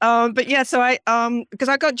 But yeah, so I because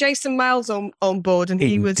I got Jason Miles on board, and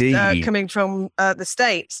he was coming from the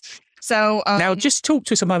States. So now, just talk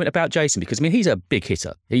to us a moment about Jason, because he's a big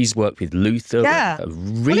hitter. He's worked with Luther,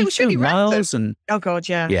 Aretha, Miles, and oh god,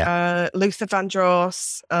 yeah. Luther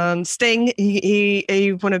Vandross, Sting.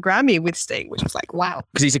 He won a Grammy with Sting, which was like wow,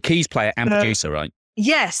 because he's a keys player and producer, right?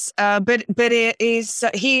 Yes, but it is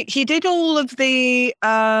he did all of the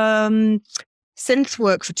synth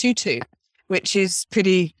work for Tutu, which is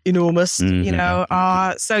pretty enormous,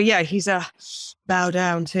 So yeah, he's a bow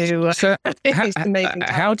down to. So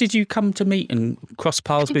how did you come to meet and cross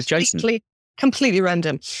paths with Jason? Completely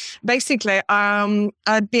random. Basically,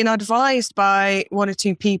 I'd been advised by one or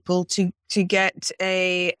two people to get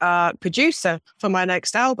a producer for my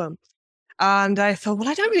next album. And I thought, well,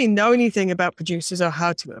 I don't really know anything about producers or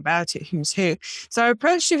how to go about it, who's who. So I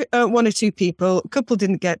approached one or two people. A couple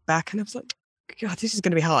didn't get back. And I was like, God, this is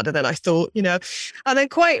going to be harder than I thought, you know. And then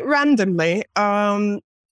quite randomly,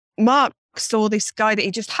 Mark saw this guy that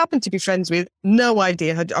he just happened to be friends with, no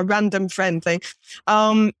idea, a random friend thing.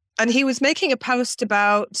 And he was making a post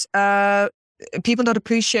about people not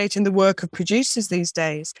appreciating the work of producers these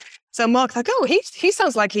days. So Mark like, oh, he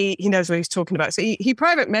sounds like he knows what he's talking about. So he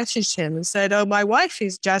private messaged him and said, oh, my wife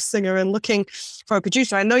is a jazz singer and looking for a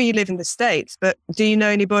producer. I know you live in the States, but do you know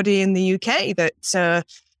anybody in the UK that,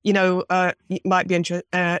 might be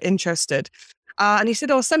interested? And he said,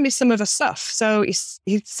 oh, send me some of her stuff. So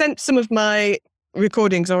he sent some of my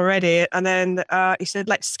recordings already. And then he said,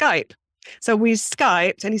 let's Skype. So we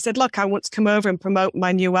Skyped and he said, look, I want to come over and promote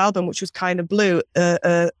my new album, which was Kind of Blue.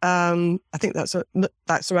 I think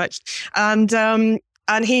that's right. And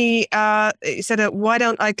he said, why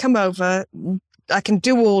don't I come over? I can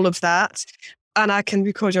do all of that and I can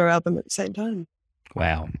record your album at the same time.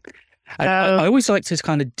 Wow. I always like to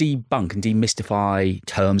kind of debunk and demystify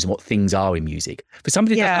terms and what things are in music. For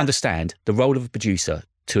somebody that doesn't understand the role of a producer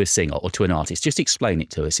to a singer or to an artist, just explain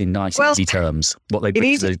it to us in nice, easy terms, what they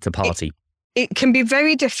bring to the party. It can be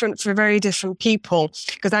very different for very different people,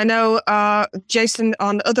 because I know Jason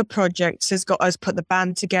on other projects has put the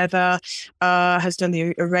band together, has done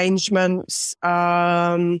the arrangements,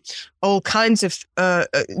 all kinds of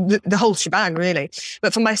the whole shebang, really.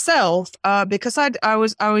 But for myself, because I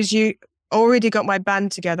already got my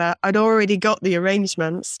band together, I'd already got the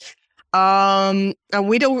arrangements. And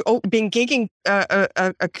we'd all been gigging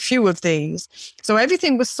a few of these. So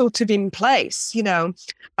everything was sort of in place, you know.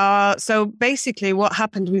 So basically what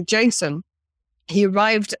happened with Jason, he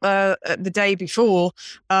arrived the day before,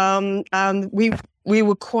 and we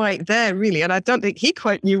were quite there, really. And I don't think he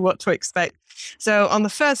quite knew what to expect. So on the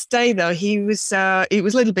first day, though, it was a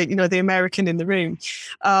little bit, you know, the American in the room.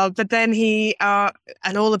 But then he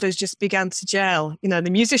and all of us just began to gel. You know,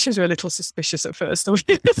 the musicians were a little suspicious at first. Who's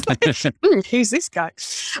this guy?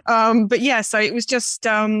 But yeah, so it was just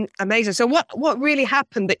amazing. So what really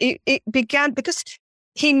happened? It began because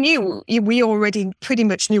he knew, we already pretty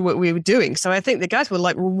much knew what we were doing. So I think the guys were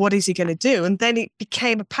like, well, what is he going to do? And then it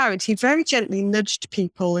became apparent. He very gently nudged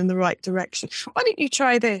people in the right direction. Why don't you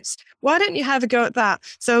try this? Why don't you have a go at that?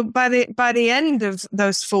 So by the end of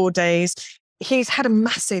those 4 days, he's had a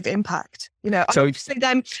massive impact. You know, so obviously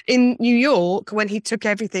then in New York, when he took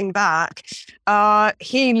everything back,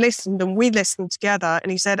 he listened and we listened together.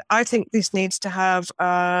 And he said, I think this needs to have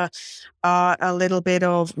a little bit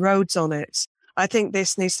of Rhodes on it. I think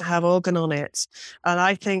this needs to have organ on it. And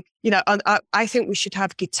I think, you know, I think we should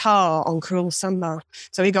have guitar on Cruel Summer.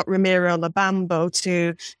 So he got Ramiro Labambo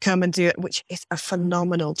to come and do it, which is a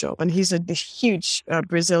phenomenal job. And he's a huge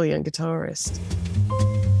Brazilian guitarist.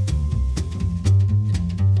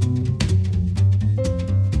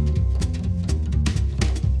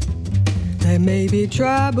 There may be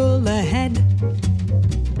trouble ahead,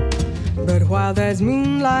 but while there's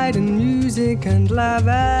moonlight and music and love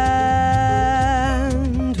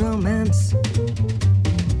and romance,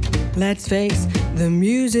 let's face the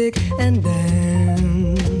music and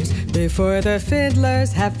dance before the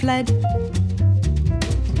fiddlers have fled,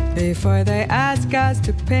 before they ask us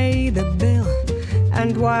to pay the bill,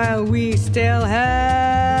 and while we still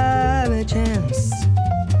have a chance,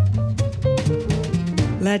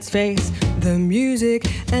 let's face the music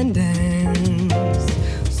and dance.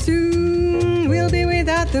 Soon we'll be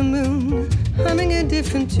without the moon, humming a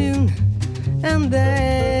different tune, and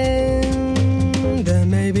then there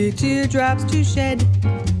may be teardrops to shed.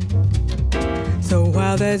 So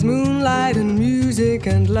while there's moonlight and music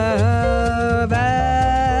and love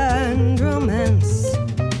and romance,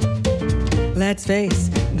 let's face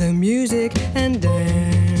the music and dance.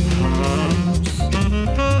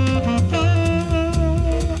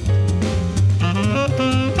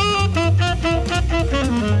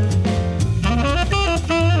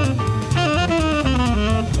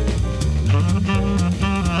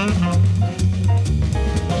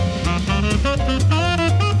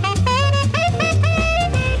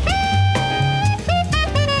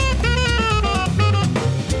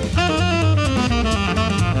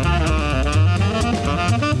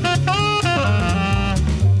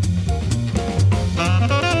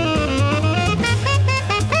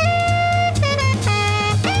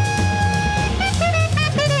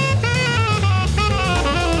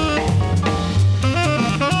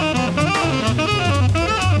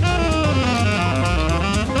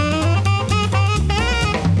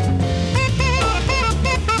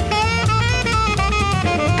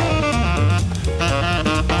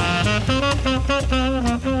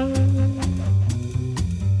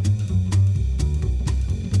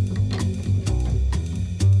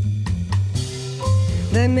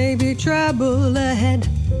 be trouble ahead.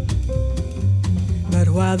 But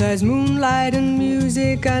while there's moonlight and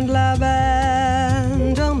music and love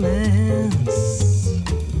and romance,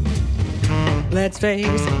 let's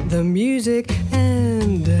face the music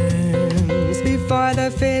and dance before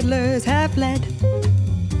the fiddlers have fled,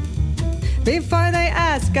 before they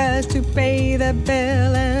ask us to pay the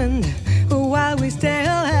bill, and while we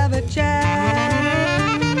still have a chance,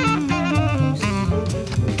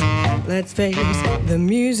 let's face the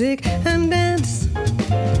music and dance.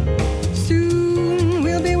 Soon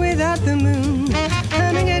we'll be without the moon,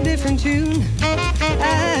 humming a different tune,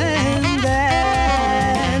 and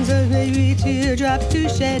then so maybe teardrops to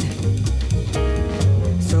shed.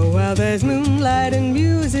 So while there's moonlight and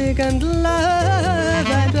music and love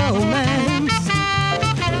and romance,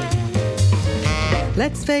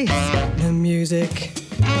 let's face the music.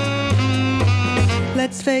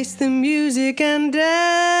 Let's face the music and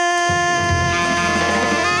dance.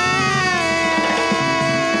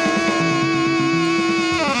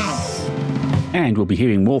 And we'll be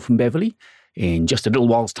hearing more from Beverly in just a little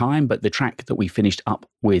while's time, but the track that we finished up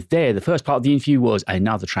with there, the first part of the interview, was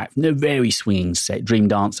another track from the very swinging set, Dream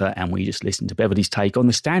Dancer, and we just listened to Beverly's take on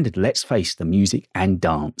the standard Let's Face the Music and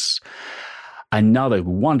Dance. Another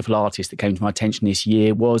wonderful artist that came to my attention this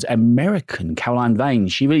year was American Caroline Vane.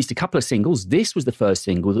 She released a couple of singles. This was the first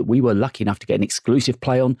single that we were lucky enough to get an exclusive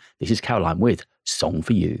play on. This is Caroline with Song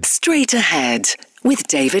for You. Straight Ahead with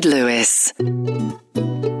David Lewis.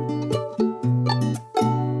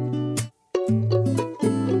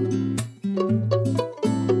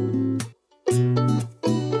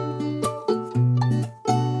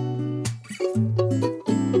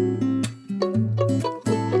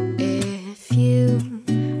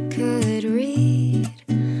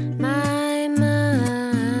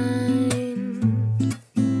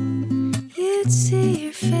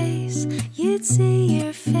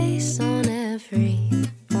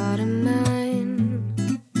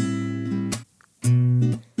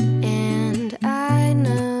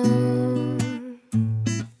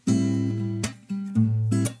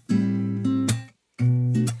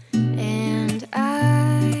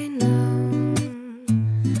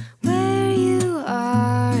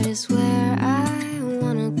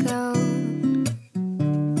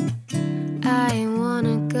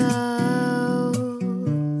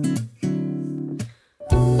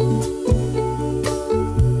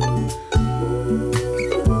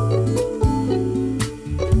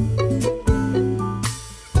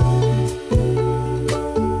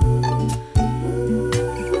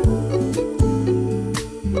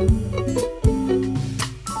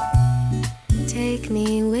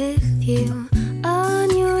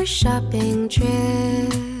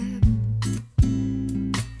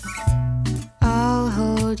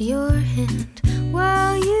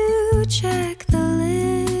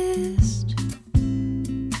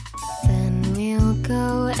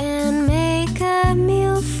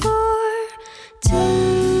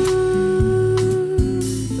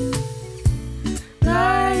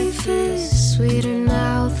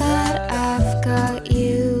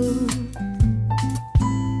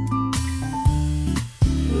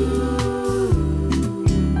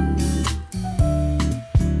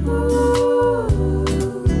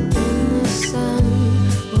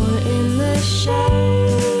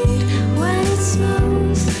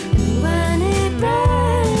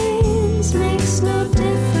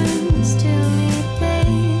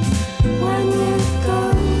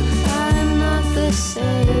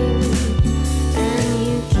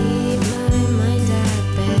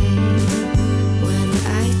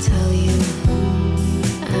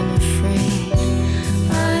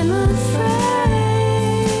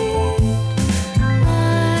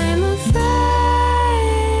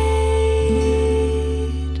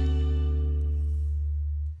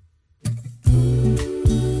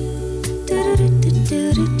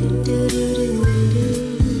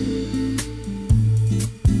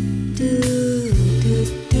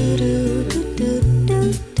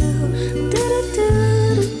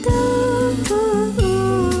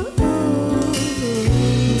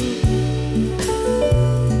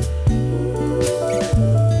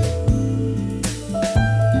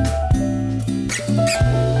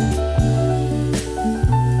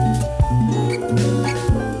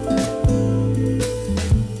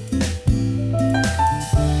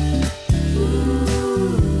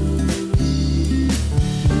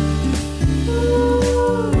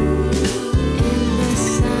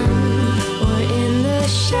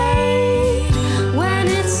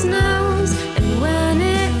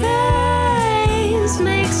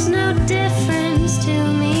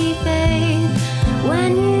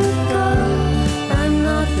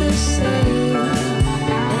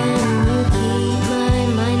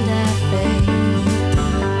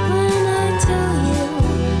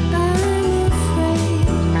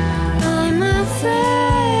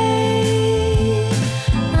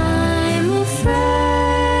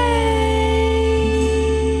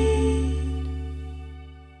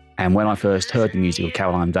 And when I first heard the music of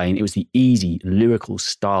Caroline Dane, it was the easy lyrical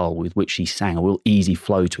style with which she sang, a real easy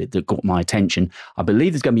flow to it that got my attention. I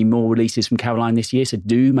believe there's going to be more releases from Caroline this year, so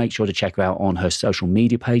do make sure to check her out on her social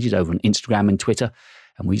media pages over on Instagram and Twitter.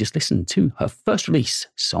 And we just listened to her first release,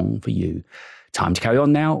 Song for You. Time to carry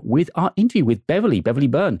on now with our interview with Beverly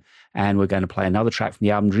Byrne. And we're going to play another track from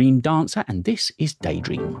the album Dream Dancer, and this is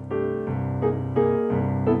Daydream.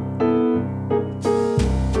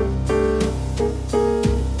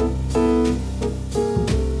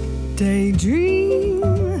 Daydream,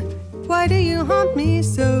 why do you haunt me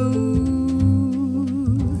so?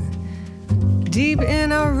 Deep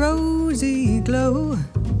in a rosy glow,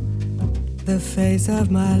 the face of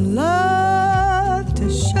my love to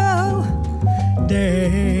show.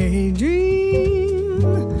 Daydream,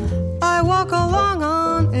 I walk along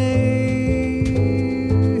on air,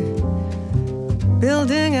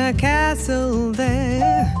 building a castle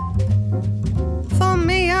there for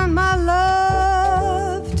me and my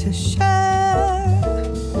love to share.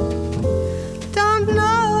 Don't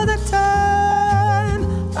know the time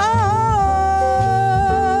or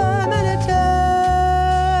many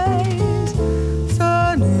days.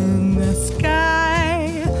 Sun in the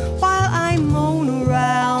sky while I moan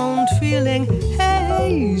around, feeling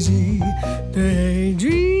hazy.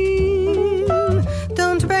 Daydream,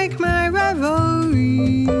 don't break my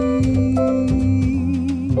reverie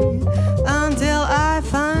until I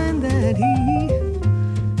find that he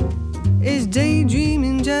is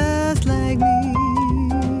daydreaming just like me.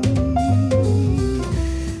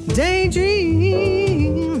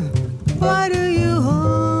 Daydream, why do you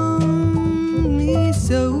haunt me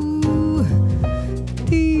so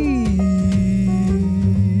deep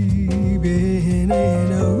in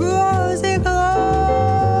a rosy glow?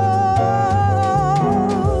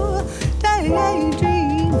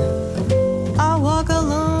 Daydream, I walk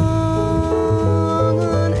along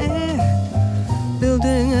on air,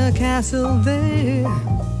 building a castle there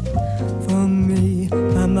for me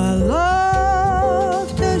and my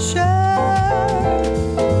love to share.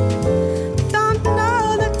 Don't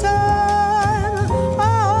know the time or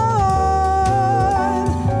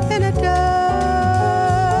many days.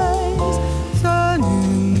 Sun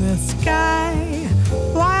in the sky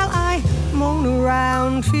while I moan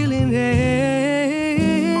around, feeling hazy.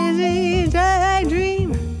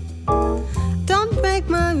 Daydream, don't break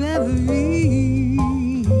my reverie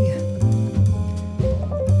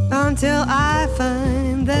until I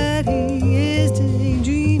find that he is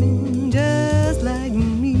daydreaming just like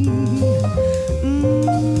me.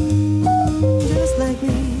 Just like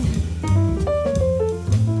me.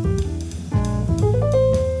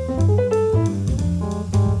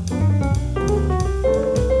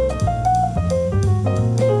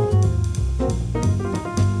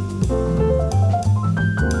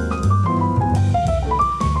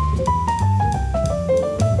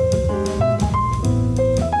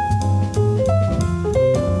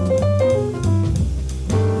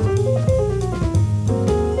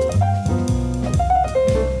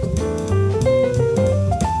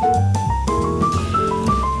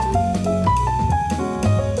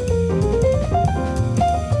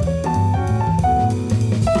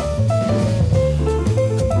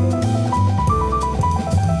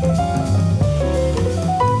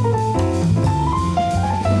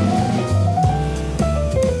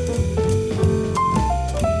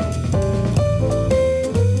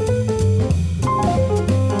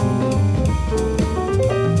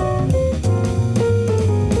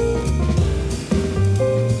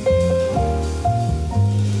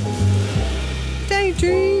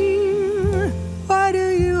 Daydream, why do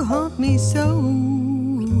you haunt me so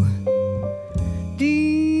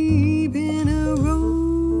deep in a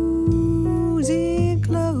rosy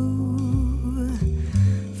glow?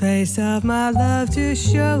 Face of my love to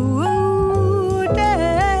show.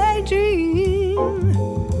 Daydream,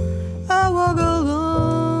 I walk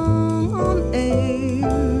along on air,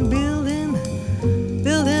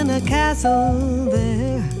 building a castle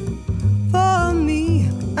there for me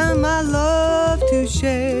and my love to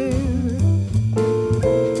share.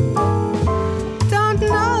 Don't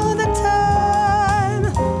know the time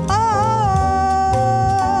or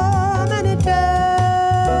many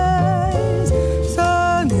days.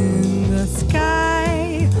 Sun in the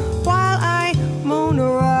sky while I moan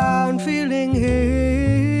around, feeling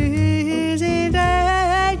hazy.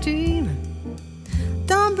 Daydream,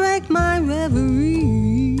 don't break my reverie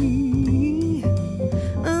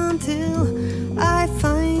until I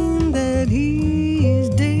find that he is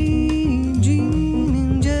daydreaming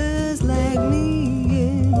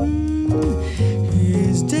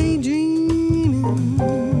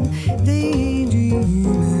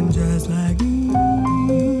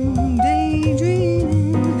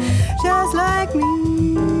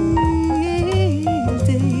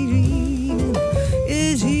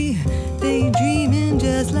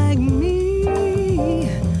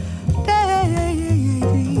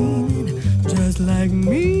like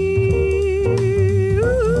me.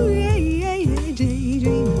 Ooh, yeah, yeah, yeah,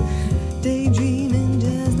 daydreaming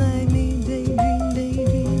just like me,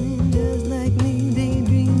 daydreaming just like me,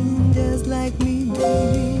 daydreaming just like me,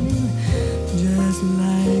 daydreaming just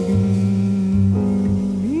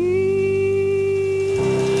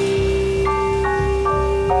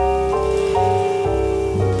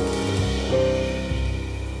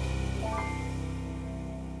me.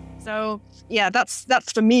 So yeah, that's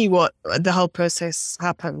for me what the whole process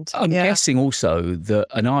happened. I'm yeah. guessing also that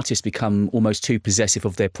an artist become almost too possessive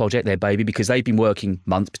of their project, their baby, because they've been working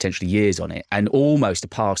months, potentially years on it, and almost are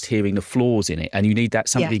past hearing the flaws in it. And you need that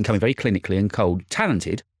somebody becoming very clinically and cold,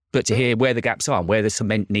 talented, but to hear where the gaps are, where the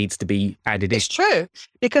cement needs to be added in. It's true,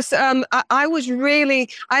 because I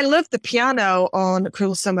loved the piano on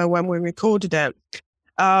Cruel Summer when we recorded it.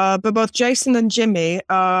 But both Jason and Jimmy,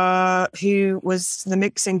 who was the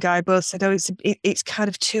mixing guy, both said, "Oh, it's kind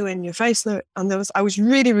of too in your face." And I was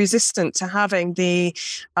really resistant to having the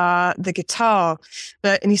guitar,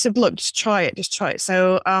 and he said, "Look, just try it."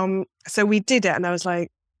 So we did it, and I was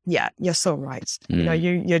like, "Yeah, you're so right. You know,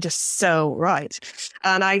 you're just so right."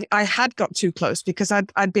 And I had got too close because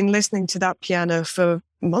I'd been listening to that piano for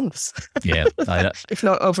months. Yeah, if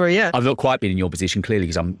not over a year. I've not quite been in your position, clearly,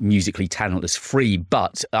 because I'm musically talentless free,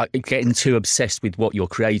 but getting too obsessed with what you're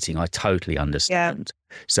creating, I totally understand.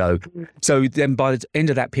 Yeah. So then by the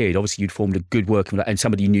end of that period, obviously you'd formed a good working and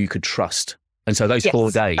somebody you knew you could trust. And so those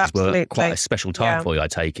 4 days were quite a special time for you, I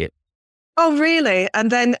take it. Oh, really?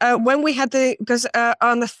 And then when we had because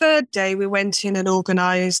on the third day, we went in and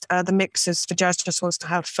organised the mixers for Jazz Just Wants to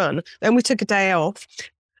Have Fun. Then we took a day off.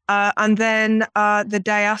 And then the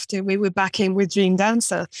day after, we were back in with Dream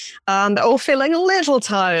Dancer, and all feeling a little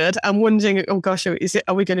tired and wondering, "Oh gosh, are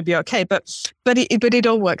we going to be okay?" But it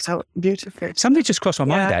all worked out beautifully. Something just crossed my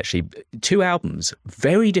mind actually. 2 albums,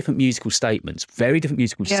 very different musical statements, very different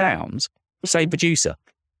musical sounds. Same producer.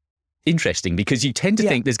 Interesting, because you tend to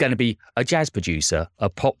think there's going to be a jazz producer, a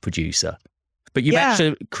pop producer, but you managed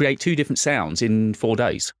to create 2 different sounds in 4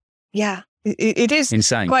 days. Yeah. It is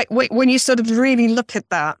insane. Quite when you sort of really look at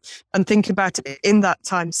that and think about it in that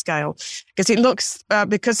time scale, because it looks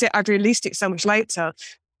because I've released it so much later,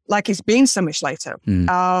 like it's been so much later.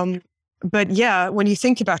 But yeah, when you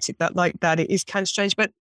think about it like that, it is kind of strange.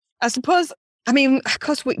 But I suppose, I mean, of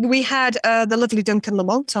course, we had the lovely Duncan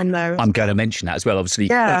Lamont on there. I'm going to mention that as well. Obviously,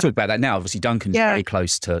 I'll talk about that now. Obviously, Duncan's very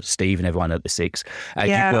close to Steve and everyone at the Six.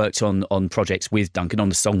 You worked on projects with Duncan on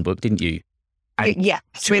the songbook, didn't you?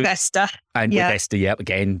 With Esther. And with Esther,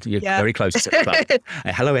 again, you're very close to the club.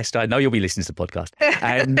 Hello, Esther. I know you'll be listening to the podcast.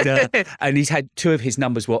 And he's had 2 of his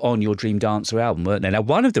numbers were on your Dream Dancer album, weren't they? Now,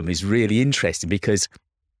 one of them is really interesting because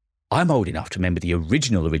I'm old enough to remember the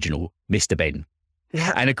original Mr. Ben.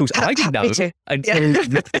 Yeah. And of course, I didn't know until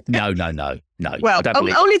no. Well,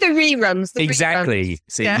 only the reruns. Exactly. Reruns.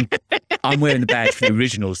 See, I'm wearing the badge for the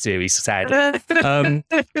original series, sadly.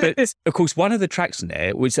 But of course, one of the tracks in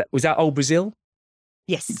there was that Old Brazil.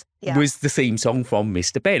 Yes. Was the theme song from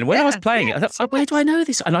Mr. Ben. When I was playing it, I thought, where do I know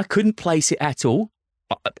this? And I couldn't place it at all.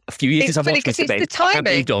 A few years I've watched Mr. Ben. I have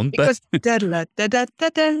moved on, but that's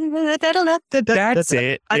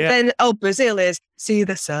it. And then Old Brazil is see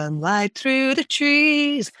the sunlight through the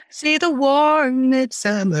trees, see the warm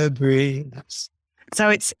midsummer breeze. So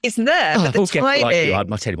it's there. But the timing.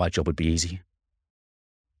 I'll tell you, my job would be easy.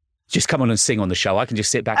 Just come on and sing on the show. I can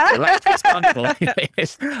just sit back and relax. It's wonderful.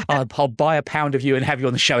 I'll buy a pound of you and have you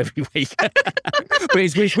on the show every week. But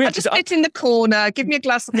it's weird. I'll just sit in the corner, give me a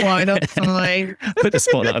glass of wine, I'm fine. Put the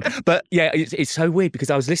spotlight on. But yeah, it's so weird because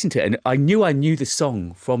I was listening to it and I knew the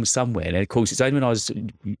song from somewhere. And of course, it's only when I was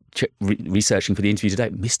researching for the interview today,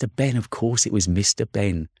 Mr. Ben, of course, it was Mr.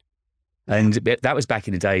 Ben. And that was back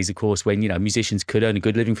in the days, of course, when, musicians could earn a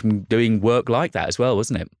good living from doing work like that as well,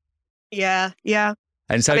 wasn't it? Yeah.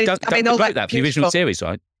 And so Duncan wrote that for the original series,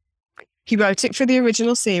 right? He wrote it for the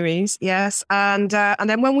original series, yes. And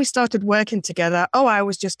then when we started working together, I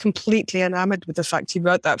was just completely enamored with the fact he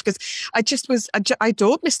wrote that because I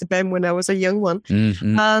adored Mr. Ben when I was a young one.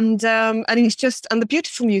 Mm-hmm. And he's just, and the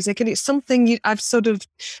beautiful music, and it's something I've sort of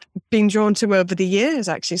been drawn to over the years,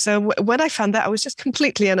 actually. So when I found that, I was just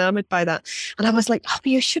completely enamored by that. And I was like,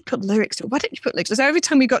 you should put lyrics to it. Why don't you put lyrics? So every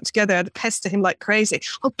time we got together, I'd pester him like crazy.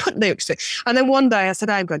 Put lyrics to it. And then one day I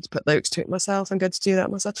said, I'm going to put lyrics to it myself. I'm going to do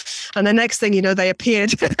that myself. And the next thing you know, they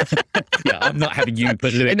appeared. Yeah, I'm not having you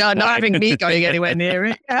put lyrics. No, not having me going anywhere near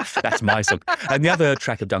it. That's my song. And the other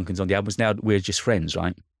track of Duncan's on the album is Now We're Just Friends,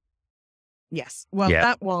 right? Yes. Well,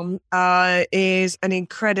 that one is an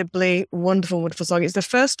incredibly wonderful song. It's the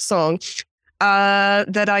first song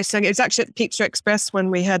that I sang. It was actually at the Pizza Express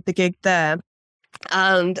when we had the gig there.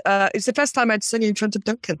 And it's the first time I'd sung in front of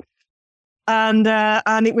Duncan. And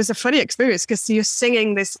it was a funny experience because you're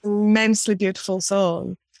singing this immensely beautiful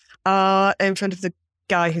song in front of the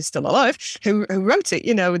guy who's still alive, who wrote it,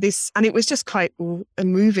 and it was just quite a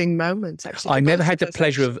moving moment, actually. I never had the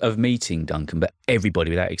pleasure of meeting Duncan, but everybody,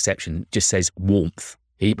 without exception, just says warmth.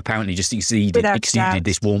 He apparently just exuded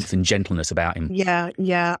this warmth and gentleness about him.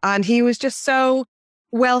 Yeah. And he was just so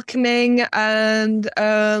welcoming and,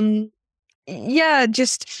 but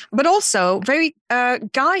also very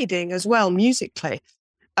guiding as well, musically.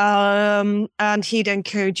 And he'd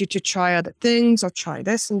encourage you to try other things or try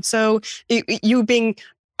this. And so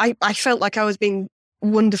I felt like I was being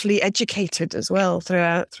wonderfully educated as well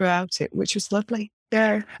throughout it, which was lovely.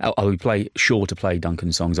 Yeah. We sure to play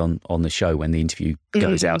Duncan songs on the show when the interview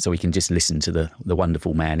goes out, so we can just listen to the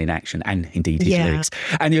wonderful man in action and indeed his lyrics.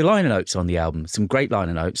 And your liner notes on the album, some great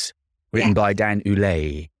liner notes written by Dan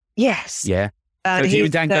Ulay. Yes. Yeah. So do you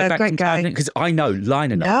and Dan go back great guy. Because I know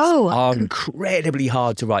liner notes are incredibly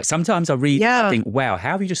hard to write. Sometimes I read and think, wow,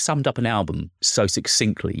 how have you just summed up an album so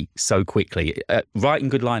succinctly, so quickly? Writing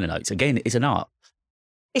good liner notes, again, is an art.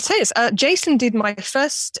 It is. Jason did my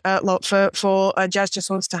first lot for Jazz Just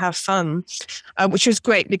Wants to Have Fun, which was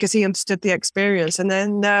great because he understood the experience. And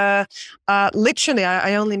then literally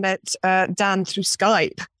I only met Dan through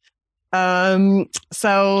Skype.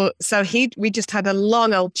 So we just had a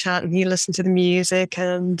long old chat and he listened to the music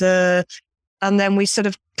and then we sort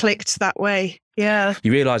of clicked that way. Yeah.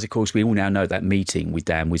 You realise, of course, we all now know that meeting with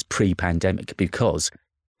Dan was pre-pandemic because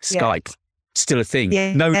Skype still a thing.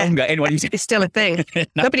 Yeah. No longer anyone uses It's still a thing.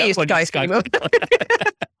 Nobody uses Skype anymore.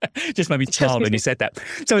 Just made me smile when you said that.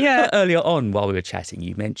 So earlier on, while we were chatting,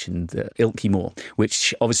 you mentioned Ilkley Moor,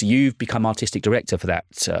 which obviously you've become artistic director for that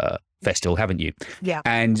festival, haven't you? Yeah.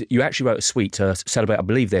 And you actually wrote a suite to celebrate, I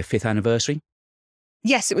believe, their 5th anniversary.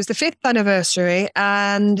 Yes, it was the 5th anniversary,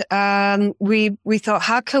 and we thought,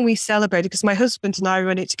 how can we celebrate it? Because my husband and I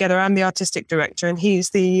run it together. I'm the artistic director, and he's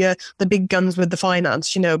the big guns with the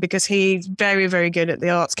finance, because he's very, very good at the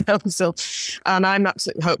Arts Council, and I'm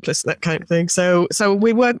absolutely hopeless at that kind of thing. So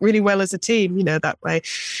we work really well as a team, that way.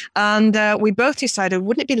 And we both decided,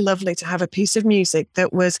 wouldn't it be lovely to have a piece of music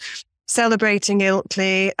that was celebrating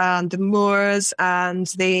Ilkley and the moors and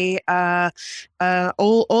the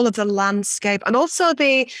all of the landscape and also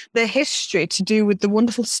the history to do with the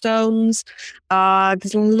wonderful stones.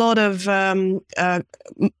 There's a lot of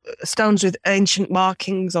stones with ancient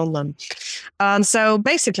markings on them. And so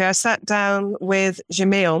basically I sat down with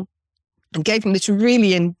Jamil and gave him this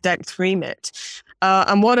really in-depth remit.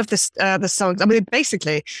 And one of the songs,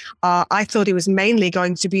 basically, I thought it was mainly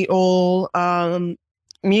going to be all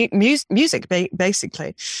music,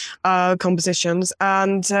 basically, compositions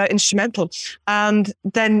and instrumental, and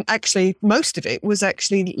then actually most of it was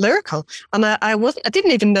actually lyrical. And I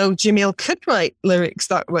didn't even know Jamil could write lyrics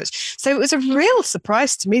that much. So it was a real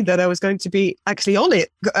surprise to me that I was going to be actually on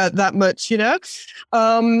it that much,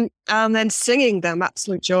 and then singing them,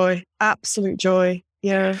 absolute joy.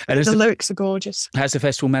 Yeah, and the lyrics are gorgeous. Has the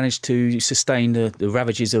festival managed to sustain the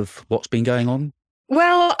ravages of what's been going on?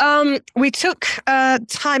 Well, we took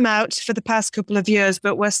time out for the past couple of years,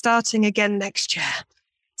 but we're starting again next year.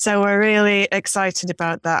 So we're really excited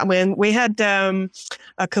about that. I mean, we had a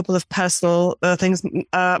couple of personal things.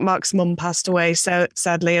 Mark's mum passed away, so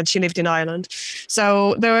sadly, and she lived in Ireland.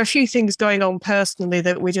 So there were a few things going on personally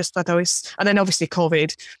that we just thought, and then obviously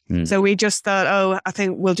COVID. So we just thought, I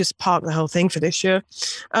think we'll just park the whole thing for this year.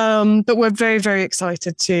 But we're very, very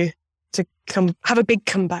excited to have a big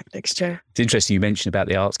comeback next year. It's interesting you mentioned about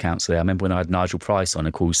the Arts Council. I remember when I had Nigel Price on,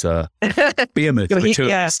 of course, Behemoth for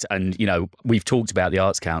tourists, and we've talked about the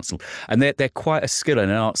Arts Council, and they're quite a skill in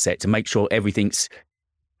an art set to make sure everything's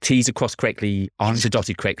T's are crossed correctly, I's are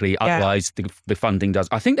dotted correctly. Otherwise, the funding does.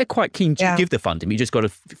 I think they're quite keen to give the funding. You just got to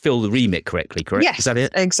fill the remit correctly. Correct? Yes, is that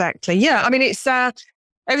it? Exactly. Yeah. I mean, it's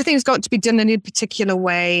everything's got to be done in a particular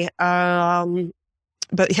way.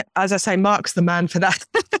 But as I say, Mark's the man for that.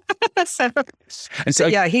 So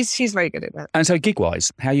he's very good at that. And so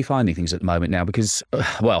gig-wise, how are you finding things at the moment now? Because,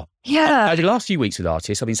 over the last few weeks with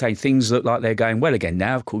artists, I've been saying things look like they're going well again.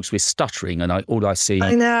 Now, of course, we're stuttering and all I see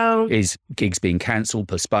is gigs being cancelled,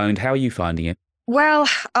 postponed. How are you finding it? Well,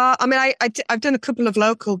 I've done a couple of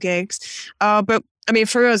local gigs, but I mean,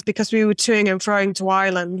 for us, because we were toing and froing to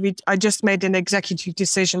Ireland, I just made an executive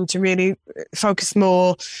decision to really focus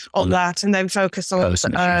more on that and then focus on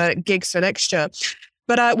gigs for next year.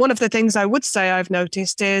 But one of the things I would say I've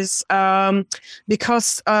noticed is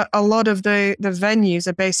because a lot of the venues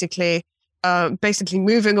are basically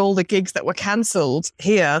moving all the gigs that were cancelled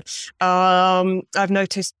here, I've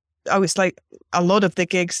noticed, it's like a lot of the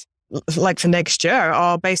gigs like for next year,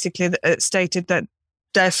 are basically stated that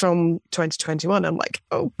they're from 2021. I'm like,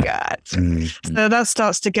 oh God. Mm-hmm. So that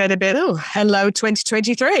starts to get a bit, hello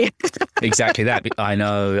 2023. Exactly that. I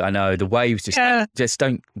know. The waves just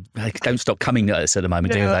don't stop coming at us at the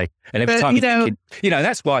moment, do they? And every time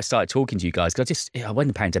that's why I started talking to you guys, because when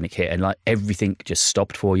the pandemic hit and like everything just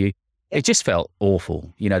stopped for you, it just felt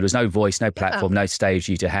awful. There was no voice, no platform, no stage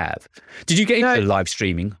for you to have. Did you get into live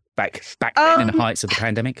streaming back then in the heights of the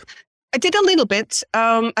pandemic? I did a little bit.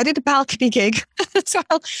 I did a balcony gig as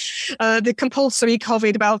well, the compulsory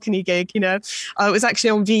COVID balcony gig, it was actually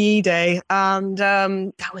on VE Day. And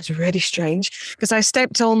that was really strange because I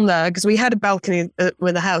stepped on there because we had a balcony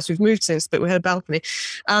with the house. We've moved since, but we had a balcony.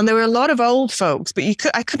 And there were a lot of old folks, but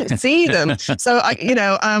I couldn't see them. So,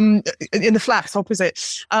 in the flats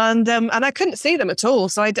opposite. And I couldn't see them at all.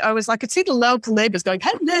 So I was like, I could see the local neighbours going,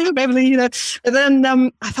 hello, Beverly, And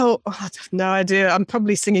then I thought, I have no idea. I'm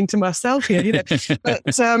probably singing to myself here,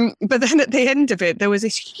 but then at the end of it, there was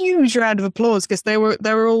this huge round of applause because they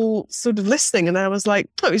were all sort of listening, and I was like,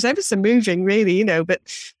 it was ever so moving, really, But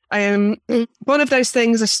one of those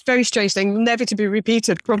things, a very strange thing, never to be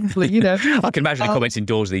repeated, probably, I can imagine the comments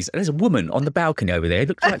indoors of these. There's a woman on the balcony over there. It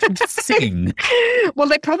looks like she's singing. Well,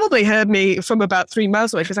 they probably heard me from about 3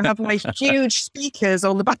 miles away because I have my huge speakers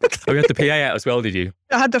on the balcony. Oh, you had the PA out as well, did you?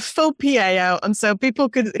 I had the full PA out, and so people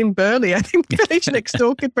could, in Burley, I think, village next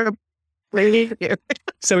door could really.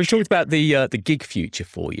 So we've talked about the gig future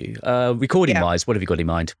for you. Recording-wise, what have you got in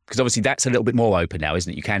mind? Because obviously that's a little bit more open now,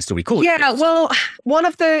 isn't it? You can still record. Yeah, well, one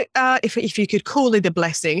of the, if you could call it a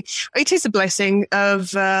blessing, it is a blessing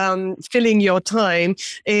of filling your time,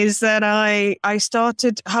 is that I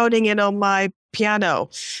started honing in on my piano.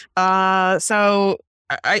 So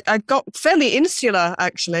I got fairly insular,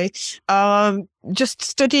 actually, just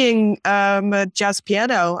studying jazz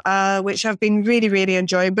piano, which I've been really, really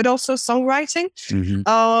enjoying, but also songwriting,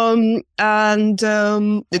 and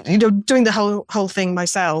doing the whole thing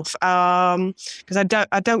myself, because I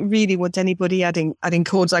don't really want anybody adding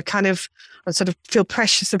chords. I sort of feel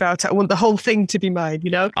precious about it. I want the whole thing to be mine,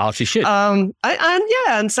 Oh, you should.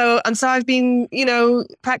 And so I've been,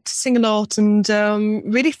 practicing a lot and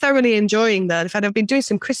really thoroughly enjoying that. In fact, I've been doing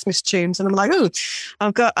some Christmas tunes, and I'm like,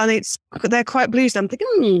 they're quite blues. I'm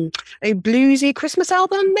thinking, a bluesy Christmas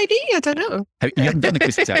album, maybe? I don't know. You haven't done the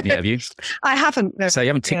Christmas album yet, have you? I haven't. No. So you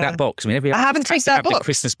haven't ticked that box. I mean, I haven't ticked that box. The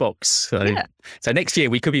Christmas box. So next year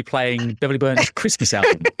we could be playing Beverly Byrne's Christmas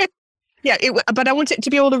album. Yeah, but I want it to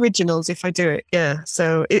be all originals if I do it. Yeah,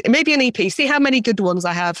 so it may be an EP. See how many good ones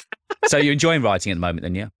I have. So you're enjoying writing at the moment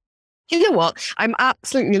then, yeah? You know what? I'm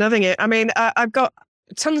absolutely loving it. I mean, I've got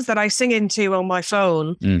tons that I sing into on my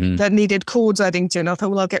phone that needed chords adding to, and I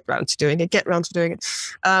thought, well, I'll get round to doing it.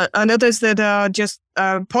 And others that are just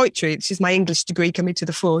poetry. This is my English degree coming to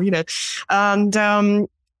the fore,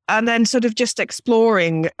 and then sort of just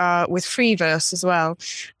exploring with free verse as well.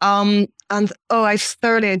 I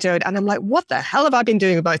thoroughly enjoyed it. And I'm like, what the hell have I been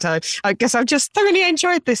doing with my time? I guess I've just thoroughly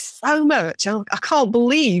enjoyed this so much. I can't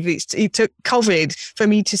believe it took COVID for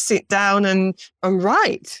me to sit down and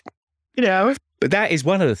write, But that is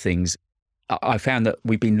one of the things I found, that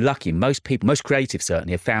we've been lucky. Most people, most creatives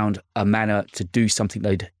certainly, have found a manner to do something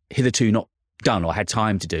they'd hitherto not done or had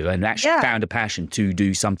time to do, and actually found a passion to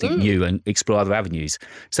do something new and explore other avenues.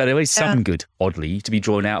 So there is some good, oddly, to be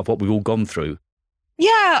drawn out of what we've all gone through.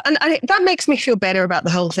 Yeah, and that makes me feel better about the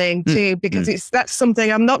whole thing too, because that's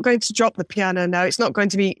something. I'm not going to drop the piano now. It's not going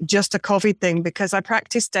to be just a COVID thing, because I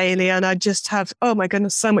practice daily and I just have, oh my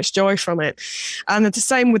goodness, so much joy from it. And the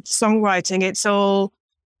same with songwriting.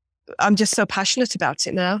 I'm just so passionate about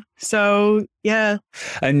it now. So, yeah.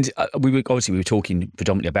 And we were talking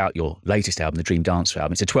predominantly about your latest album, the Dream Dancer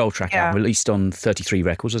album. It's a 12-track album, released on 33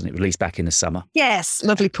 Records, wasn't it? Released back in the summer. Yes,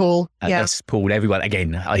 lovely Paul. That's Paul. Everyone,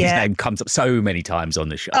 again, his name comes up so many times on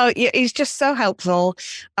the show. Oh, yeah, he's just so helpful.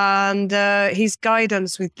 And his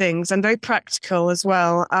guidance with things, and very practical as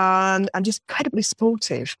well, and just incredibly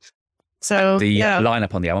supportive. So the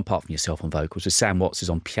lineup on the album, apart from yourself on vocals, was Sam Watts is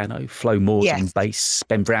on piano, Flo Moore's on bass,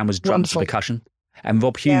 Ben Brown was drums and percussion, and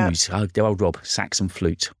Rob Hughes, the old Rob, sax and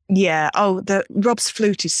flute. Yeah. Oh, Rob's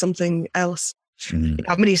flute is something else.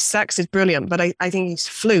 I mean, his sax is brilliant, but I think his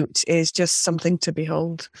flute is just something to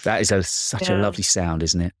behold. That is such a lovely sound,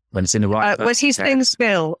 isn't it? When it's in the right. Was his name's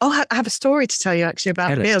Bill? Oh, I have a story to tell you actually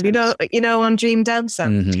about Bill. You know, on Dream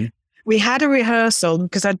Dancer. We had a rehearsal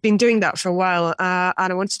because I'd been doing that for a while, and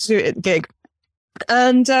I wanted to do it at the gig.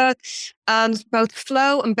 And both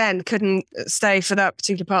Flo and Ben couldn't stay for that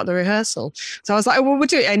particular part of the rehearsal. So I was like, well, we'll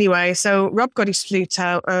do it anyway. So Rob got his flute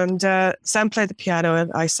out, and Sam played the piano,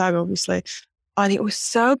 and I sang, obviously. And it was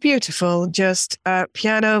so beautiful, just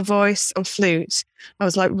piano, voice and flute. I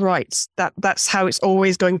was like, right, that's how it's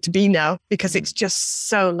always going to be now, because it's just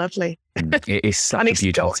so lovely. It is such and a it's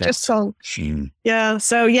beautiful gorgeous song. Yeah.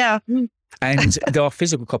 So And there are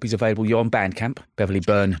physical copies available. You're on Bandcamp,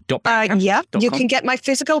 BeverlyByrne.bandcamp.com. Yeah, you can get my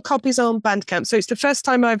physical copies on Bandcamp. So it's the first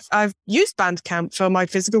time I've used Bandcamp for my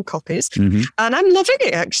physical copies, and I'm loving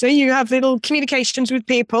it. Actually, you have little communications with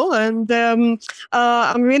people, and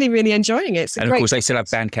I'm really, really enjoying it. And of course, they still have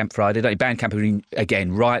Bandcamp Friday. Don't they? Bandcamp are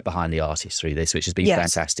again right behind the artists through this, which has been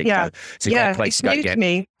fantastic. Yeah, so it's a great place to go new get to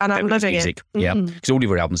me, and I'm loving music. it. Yeah, because all of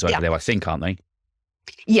your albums are over there, I think, aren't they?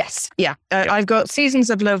 Yes, yeah. I've got Seasons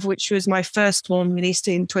of Love, which was my first one, released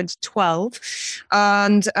in 2012.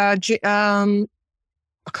 And I can't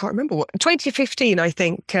remember what, 2015, I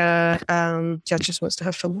think. Judge Just Wants to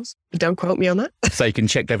Have Fun was. Don't quote me on that. So you can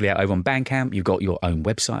check Beverly out over on Bandcamp. You've got your own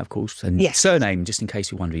website, of course. And surname, just in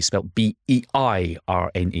case you're wondering, is spelled BEIRNE,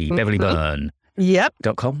 Beverly Byrne. Yep.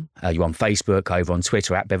 .com. You're on Facebook, over on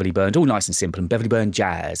Twitter at Beverly Byrne. All nice and simple. And Beverly Byrne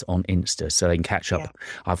Jazz on Insta, so they can catch up.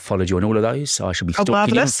 I've followed you on all of those, so I shall be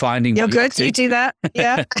stalking you and finding. You're good. You do that.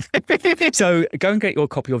 Yeah. So go and get your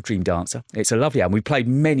copy of Dream Dancer. It's a lovely album. We played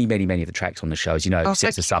many, many, many of the tracks on the show, as you know,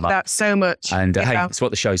 since the summer. That so much. And hey, it's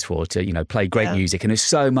what the show's for, to play great music. And there's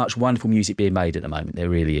so much wonderful music being made at the moment. There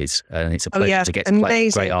really is, and it's a pleasure to get to play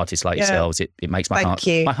with great artists like yourselves. It makes my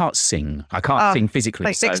heart sing. I can't sing physically.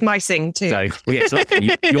 Like six my sing too. So it's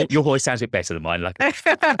lovely. Your voice sounds a bit better than mine.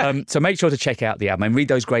 So make sure to check out the album and read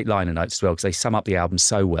those great liner notes as well, because they sum up the album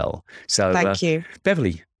so well. So thank you,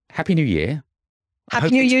 Beverly. Happy New Year.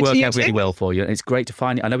 Happy New Year to you. It's worked out really well for you. And it's great to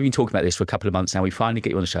finally. I know we've been talking about this for a couple of months now. We finally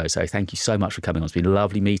get you on the show. So thank you so much for coming on. It's been a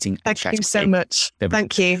lovely meeting. Thank you so much.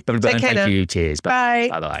 Thank you. Beverly Byrne, thank you. Cheers. Bye.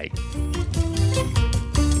 Bye.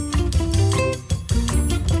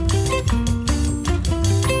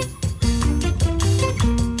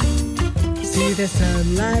 See the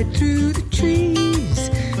sunlight through the trees,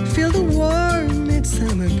 feel the warm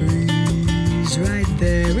midsummer breeze. Right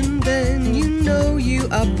there and then you know you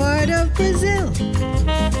are part of Brazil.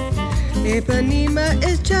 Ipanema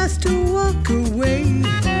is just a walk away.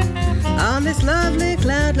 On this lovely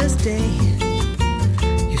cloudless day,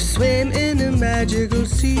 you swim in a magical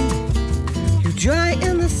sea. You dry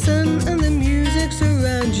in the sun and the music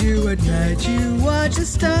surrounds you. At night you watch the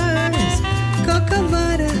stars,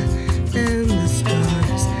 Cocavada and the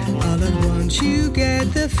stars. All at once you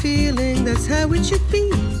get the feeling that's how it should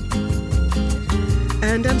be.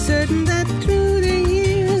 And I'm certain that through the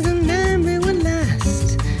years the memory will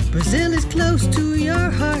last. Brazil is close to your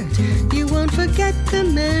heart. You won't forget the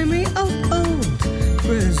memory of old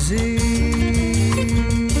Brazil.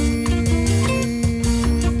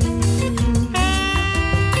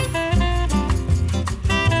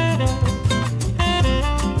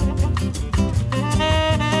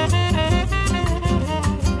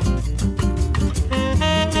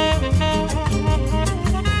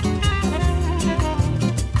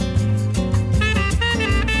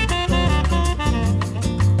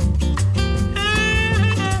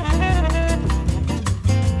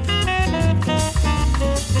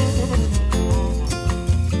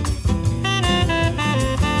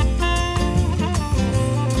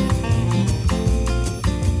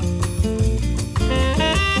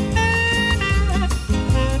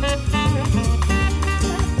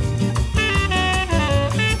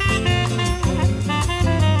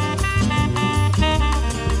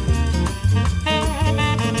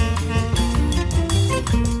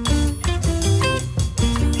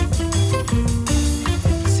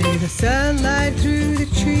 Sunlight through the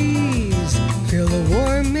trees, feel the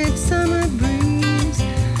warm midsummer breeze.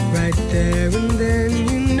 Right there and then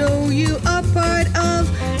you know you are part of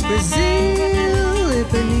Brazil.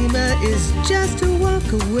 Ipanema is just a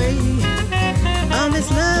walk away. On this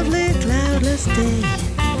lovely cloudless day,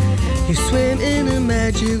 you swim in a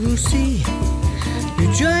magical sea.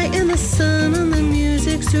 You dry in the sun and the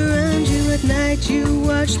music surrounds you. At night you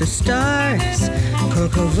watch the stars,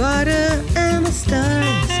 Corcovado and the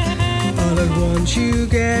stars. All at once you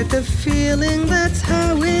get the feeling that's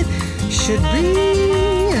how it should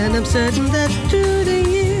be. And I'm certain that through the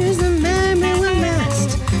years the memory will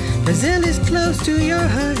last. Brazil is close to your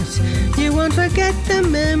heart. You won't forget the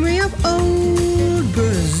memory of old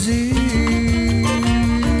Brazil.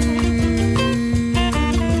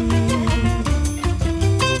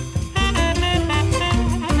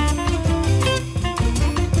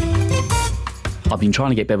 been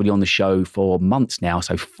trying to get Beverly on the show for months now,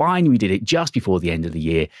 so finally we did it just before the end of the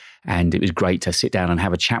year, and it was great to sit down and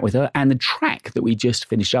have a chat with her. And the track that we just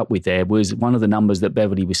finished up with there was one of the numbers that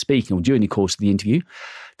Beverly was speaking on during the course of the interview.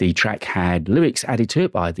 The track had lyrics added to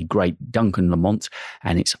it by the great Duncan Lamont,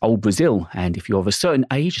 and it's Old Brazil. And if you're of a certain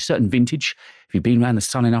age, a certain vintage, if you've been around the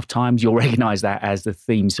sun enough times, you'll recognise that as the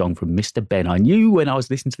theme song from Mr. Ben. I knew when I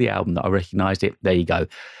was listening to the album that I recognised it. There you go,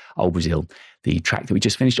 Old Brazil, the track that we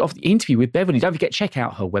just finished off the interview with Beverly. Don't forget, check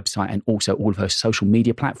out her website and also all of her social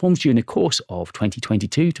media platforms during the course of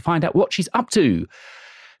 2022 to find out what she's up to.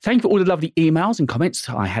 Thank you for all the lovely emails and comments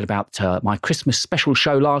I had about my Christmas special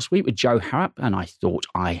show last week with Joe Harrop, and I thought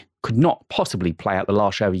I could not possibly play out the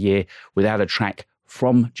last show of the year without a track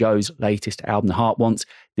from Joe's latest album, The Heart Wants.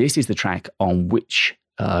 This is the track on which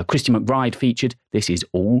Christy McBride featured. This is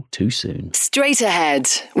All Too Soon. Straight Ahead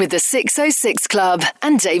with the 606 Club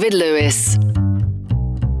and David Lewis.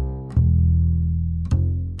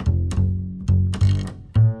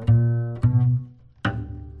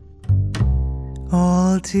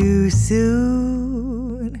 All too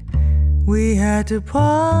soon we had to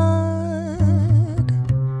part.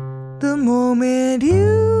 The moment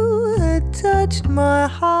you had touched my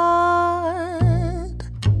heart,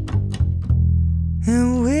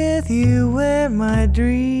 and with you were my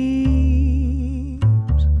dreams.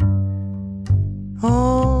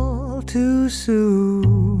 All too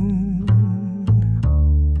soon.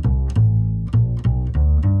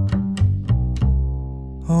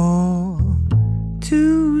 All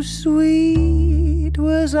too sweet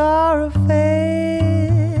was our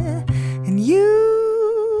affair, and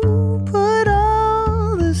you put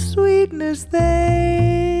all the sweetness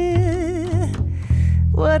there.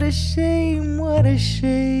 What a shame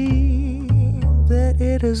that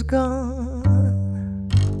it has gone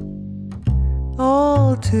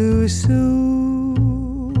all too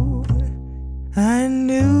soon. I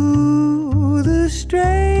knew the strange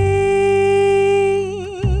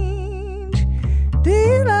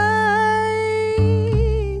delights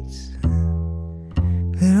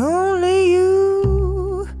that only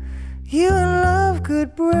you and love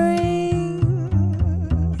could bring.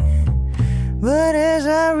 But as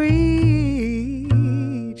I reached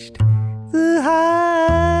the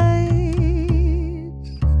heights,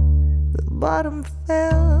 the bottom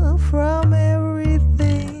fell from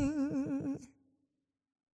everything.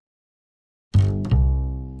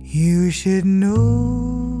 You should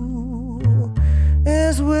know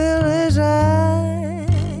as well as our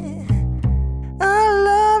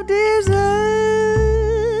love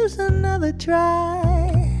deserves another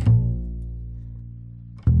try.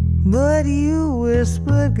 But you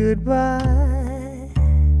whispered goodbye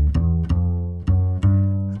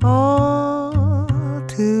all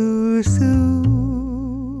too soon.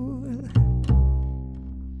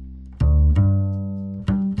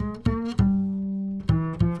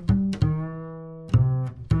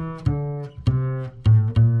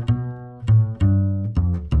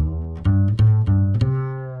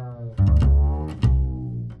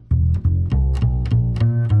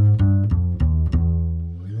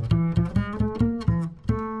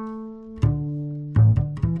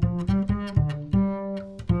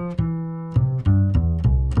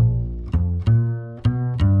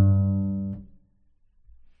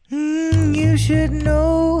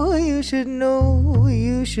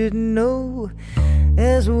 You should know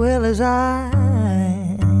as well as I.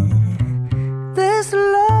 This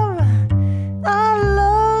love, our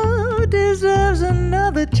love deserves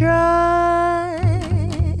another try.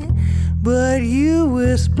 But you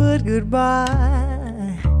whispered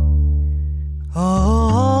goodbye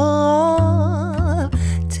all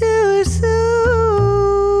too soon.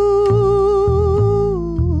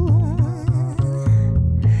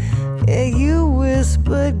 Yeah, you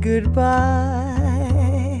whispered goodbye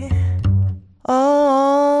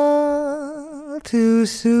all too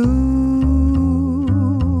soon.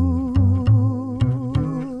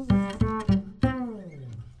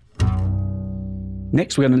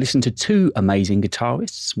 Next, we're going to listen to two amazing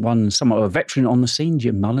guitarists. One somewhat of a veteran on the scene,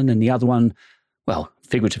 Jim Mullen, and the other one, well,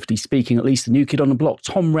 figuratively speaking, at least the new kid on the block,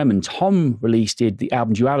 Tom Redman. Tom released the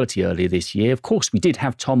album Duality earlier this year. Of course, we did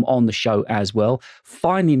have Tom on the show as well.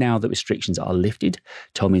 Finally, now that restrictions are lifted,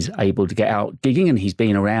 Tom is able to get out gigging, and he's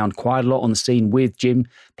been around quite a lot on the scene with Jim,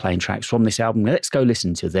 playing tracks from this album. Let's go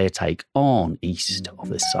listen to their take on East of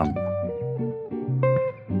the Sun.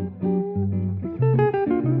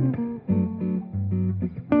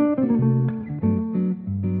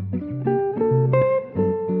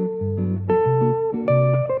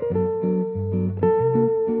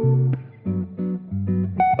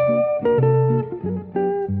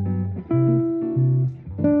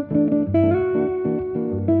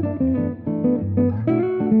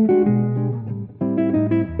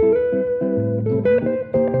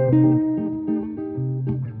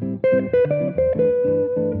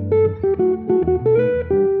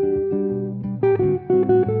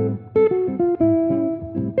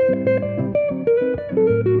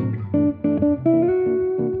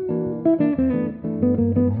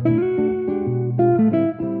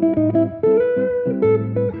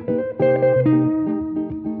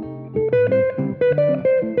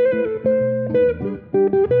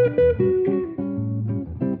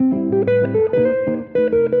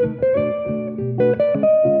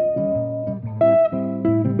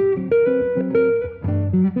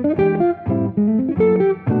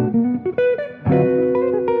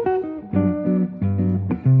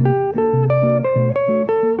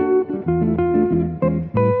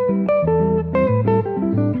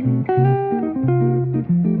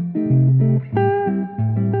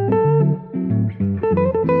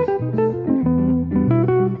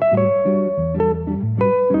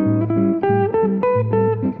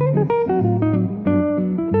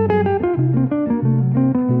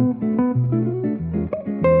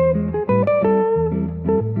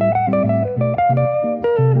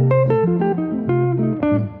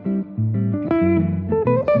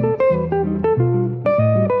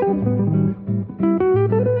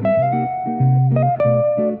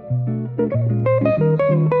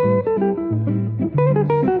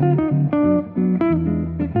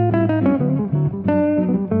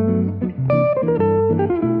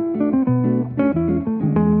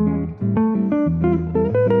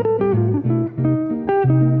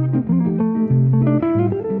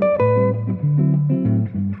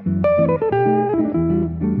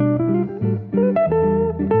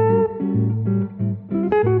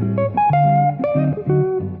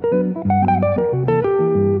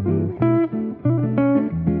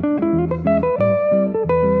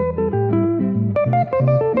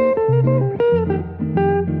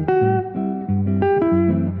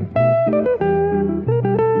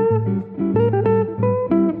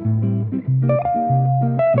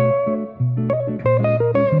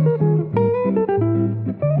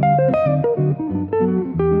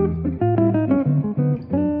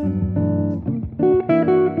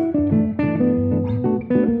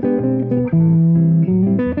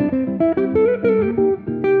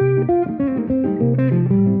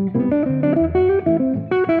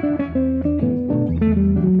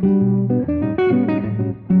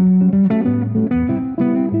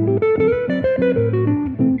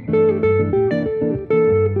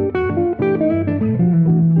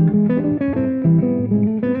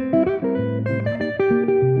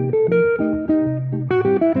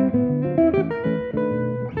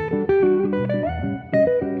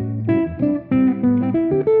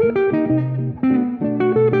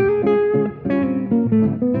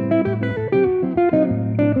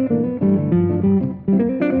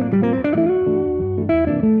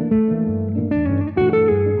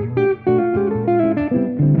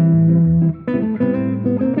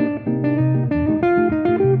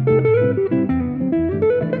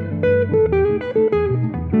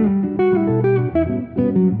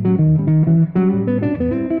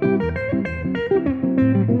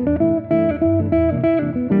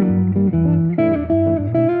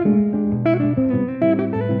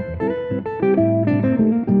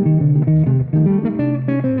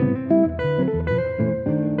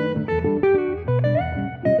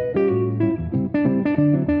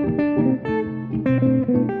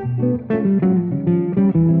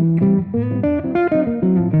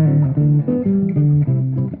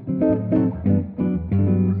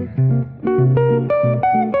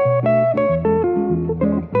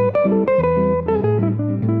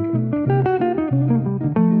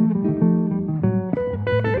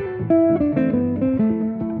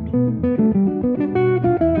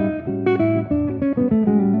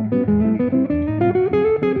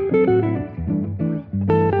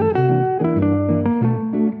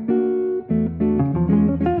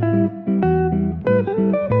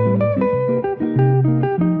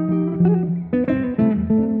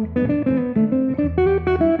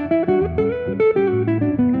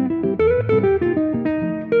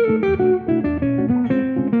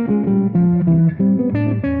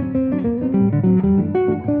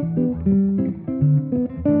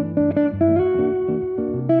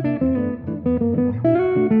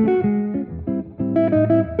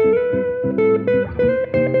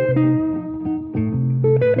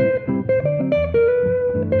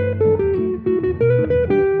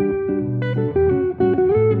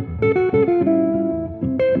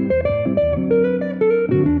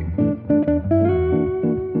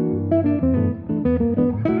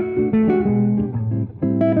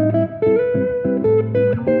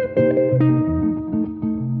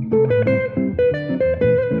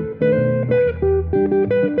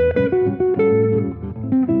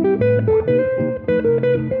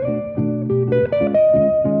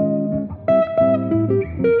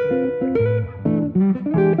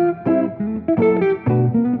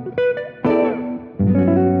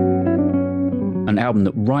 an album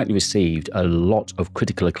that rightly received a lot of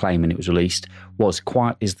critical acclaim when it was released, was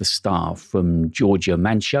Quiet is the Star from Georgia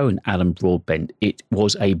Mancho and Alan Broadbent. It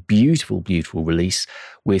was a beautiful, beautiful release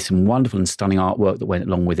with some wonderful and stunning artwork that went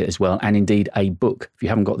along with it as well, and indeed a book. If you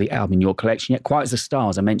haven't got the album in your collection yet, Quiet as the Star,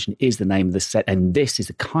 as I mentioned, is the name of the set, and this is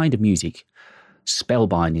the kind of music,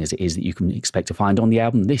 spellbinding as it is, that you can expect to find on the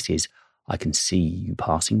album. This is I Can See You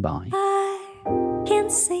Passing By. I can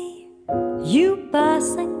see you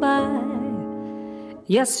passing by,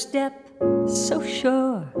 your step so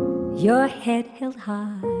sure, your head held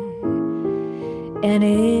high. And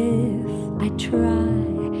if I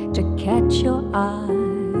try to catch your eye,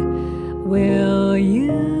 will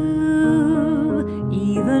you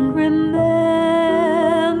even remember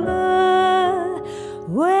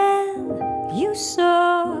when you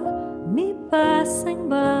saw me passing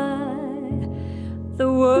by?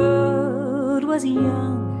 The world was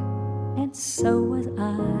young and so was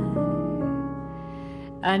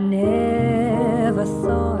I never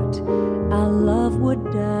thought our love would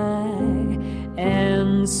die,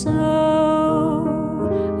 and so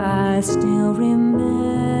I still remember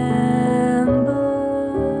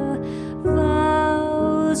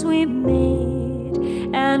vows we made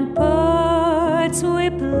and parts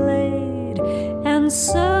we played, and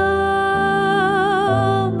summers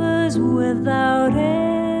without end.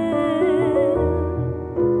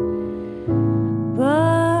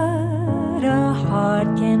 But a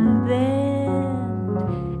heart can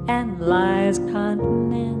bend and lies can't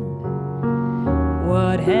mend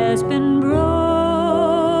what has been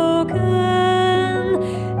broken.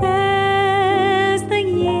 As the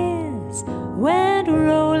years went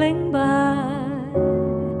rolling by,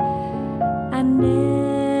 I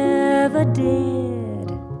never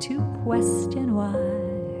dared to question why.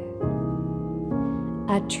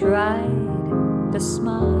 I tried to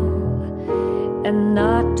smile and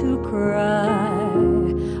not to cry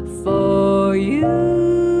for you.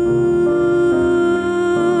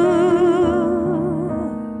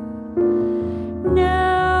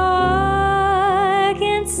 Now I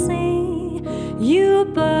can see you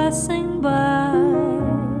passing by.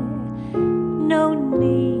 No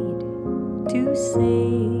need to say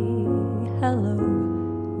hello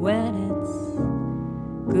when it's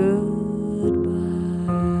goodbye.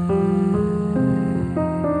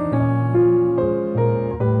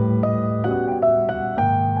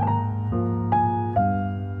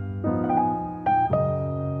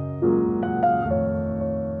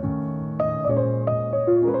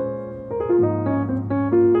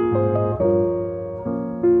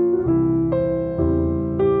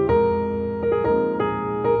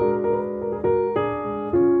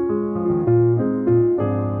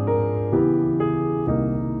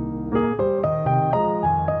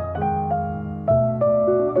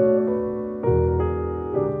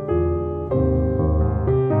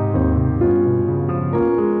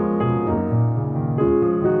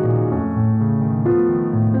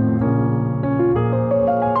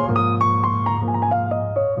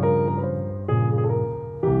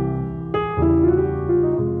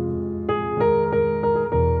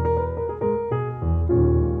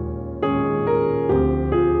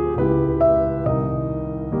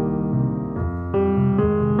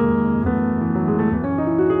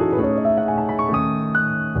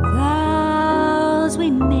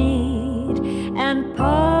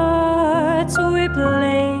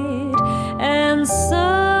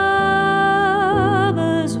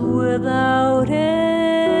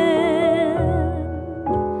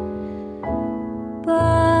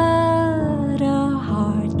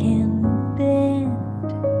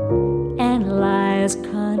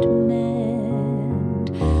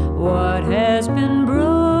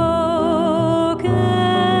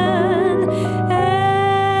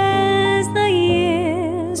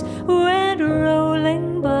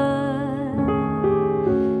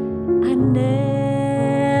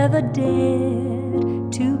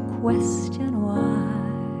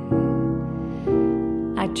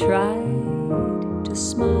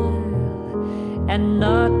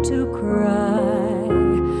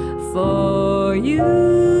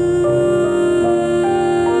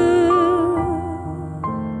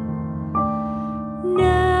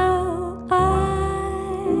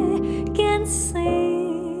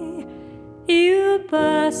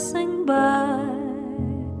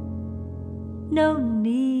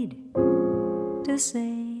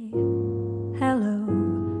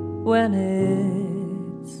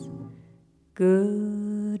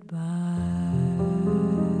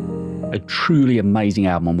 Truly amazing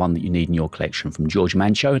album, and one that you need in your collection, from Georgia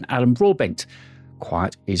Mancho and Alan Broadbent.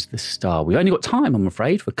 Quiet is the Star. We only got time, I'm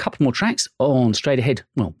afraid, for a couple more tracks on Straight Ahead.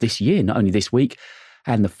 Well, this year, not only this week.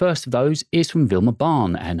 And the first of those is from Vilma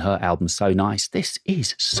Barn and her album So Nice. This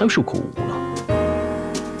is Social Call.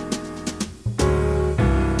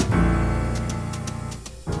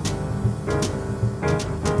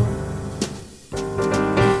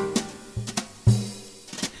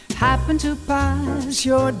 Happened to pass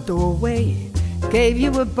your doorway, gave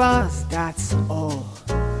you a buzz, that's all.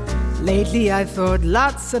 Lately I thought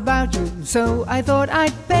lots about you, so I thought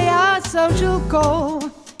I'd pay a social call.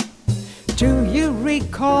 Do you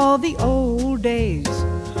recall the old days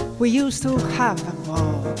we used to have a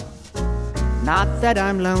ball? Not that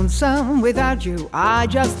I'm lonesome without you, I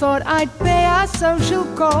just thought I'd pay a social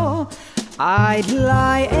call. I'd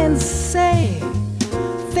lie and say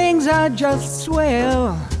things are just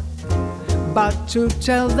swell, but to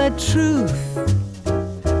tell the truth,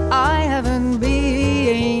 I haven't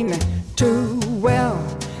been too well.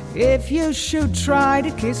 If you should try to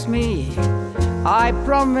kiss me, I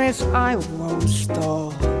promise I won't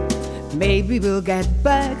stall. Maybe we'll get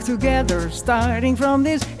back together, starting from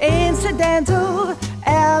this incidental,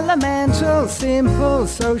 elemental, simple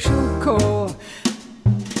social call.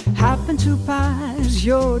 Happened to pass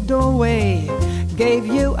your doorway, gave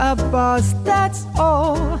you a buzz, that's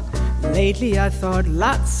all. Lately I thought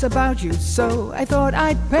lots about you, so I thought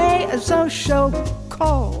I'd pay a social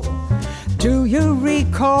call. Do you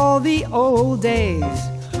recall the old days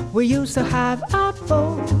we used to have a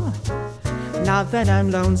ball? Not that I'm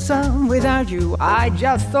lonesome without you, I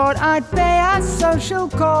just thought I'd pay a social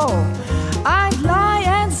call. I'd lie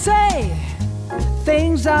and say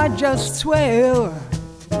things are just swell,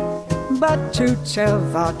 but to tell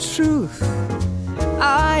the truth,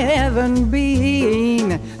 I haven't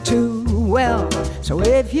been too well. So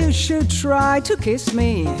if you should try to kiss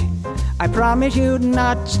me, I promise you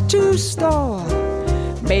not to stall.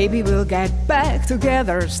 Maybe we'll get back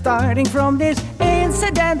together, starting from this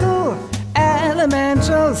incidental,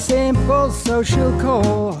 elemental, simple social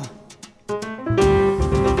call.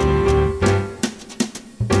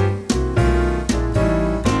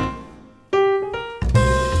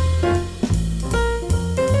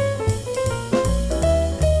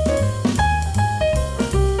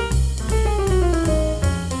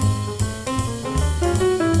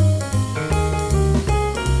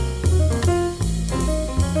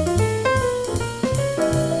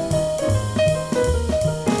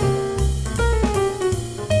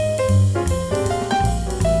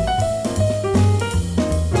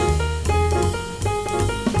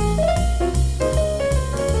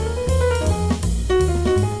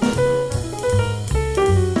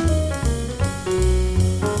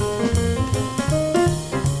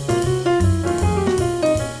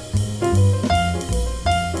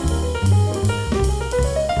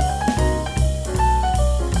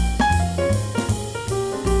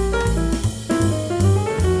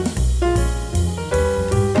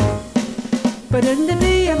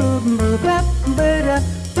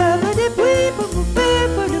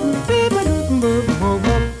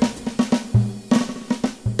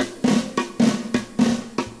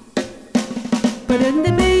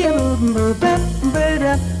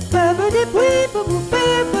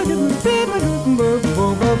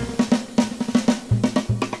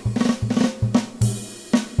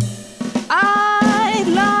 I'd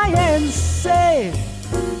lie and say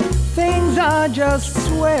things are just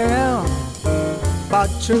swell, but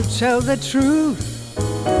to tell the truth,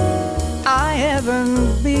 I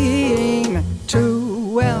haven't been too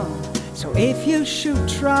well. So if you should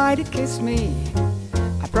try to kiss me,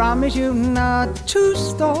 I promise you not to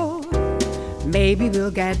stall. Maybe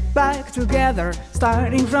we'll get back together,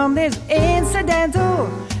 starting from this incidental,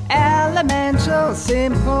 elemental,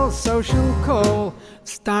 simple social call.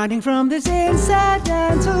 Starting from this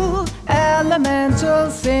incidental, elemental,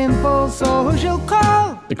 simple social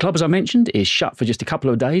call. The club, as I mentioned, is shut for just a couple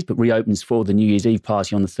of days, but reopens for the New Year's Eve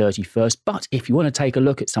party on the 31st. But if you want to take a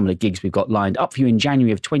look at some of the gigs we've got lined up for you in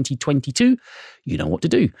January of 2022, you know what to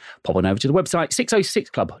do. Pop on over to the website,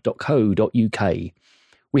 606club.co.uk.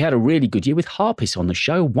 We had a really good year with harpists on the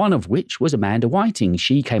show, one of which was Amanda Whiting.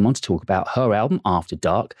 She came on to talk about her album, After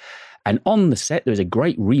Dark. And on the set, there's a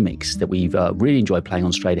great remix that we've really enjoyed playing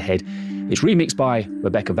on Straight Ahead. It's remixed by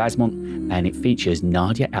Rebecca Vasmont, and it features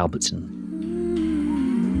Nadia Albertson.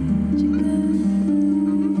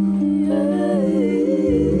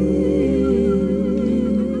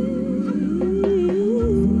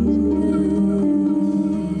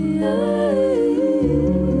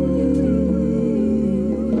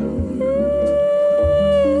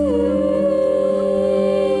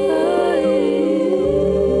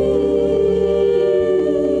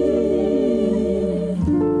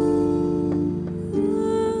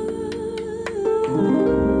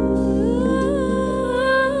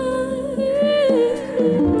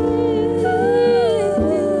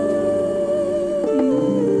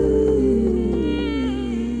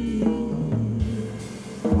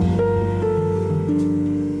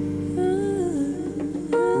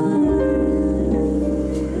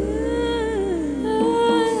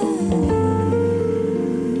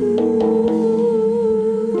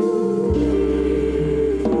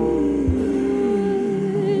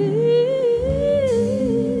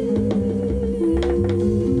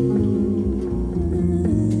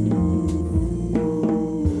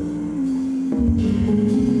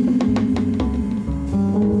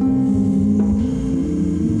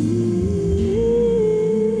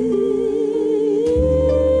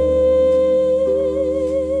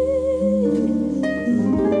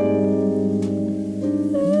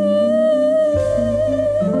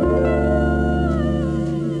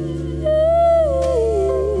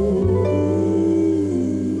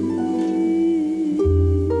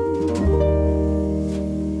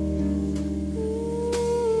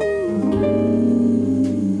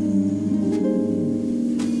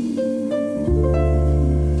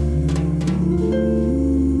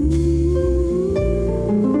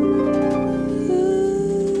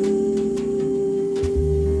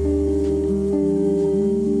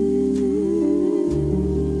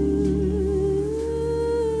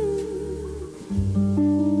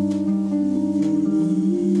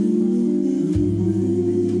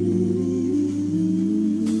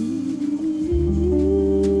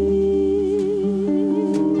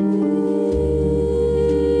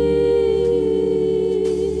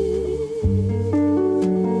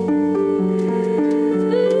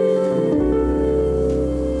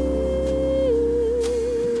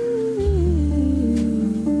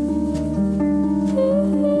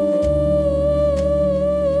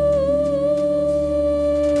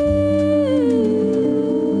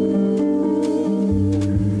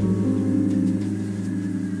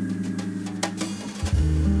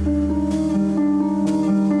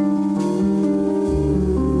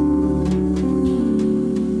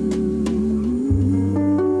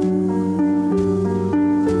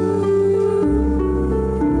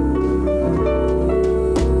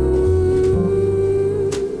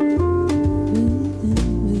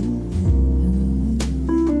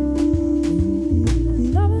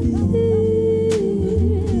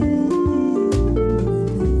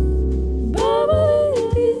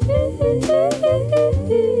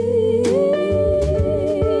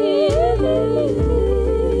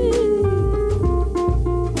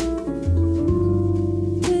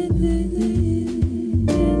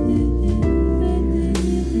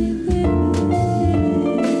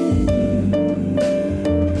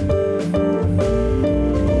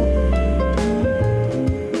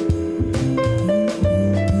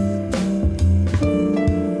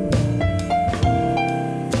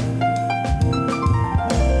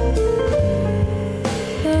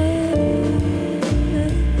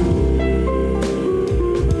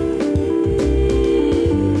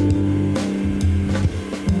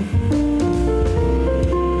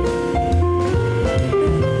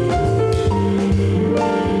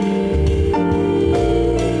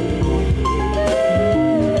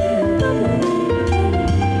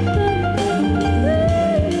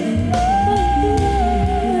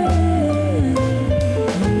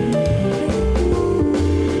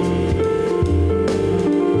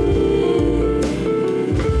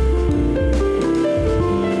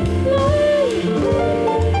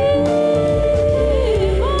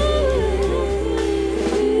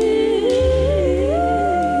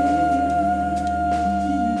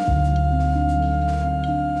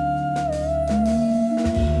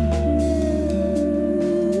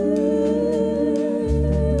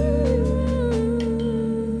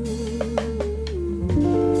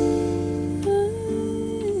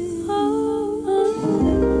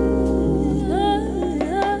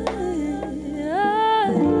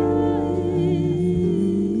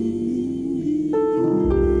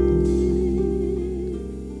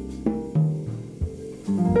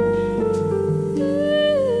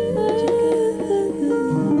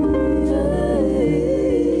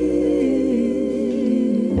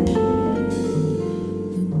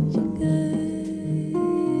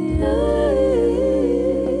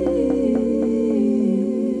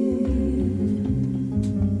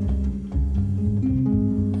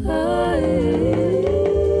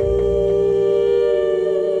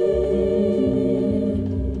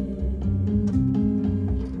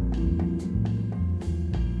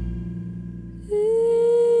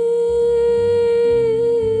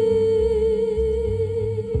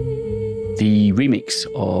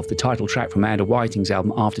 the title track from Amanda Whiting's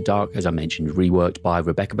album After Dark, as I mentioned, reworked by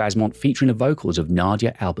Rebecca Basmont, featuring the vocals of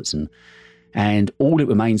Nadia Albertson. And all it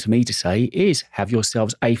remains for me to say is have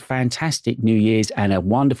yourselves a fantastic New Year's and a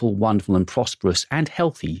wonderful, wonderful and prosperous and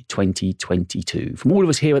healthy 2022. From all of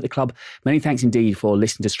us here at the club, many thanks indeed for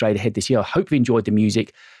listening to Straight Ahead this year. I hope you enjoyed the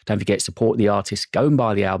music. Don't forget to support the artists, go and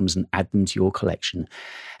buy the albums and add them to your collection.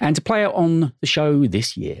 And to play out on the show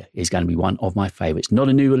this year is going to be one of my favourites. Not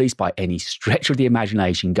a new release by any stretch of the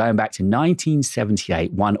imagination. Going back to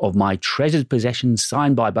 1978, one of my treasured possessions,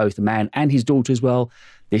 signed by both the man and his daughter as well.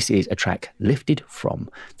 This is a track lifted from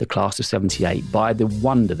the class of 78 by the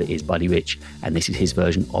wonder that is Buddy Rich, and this is his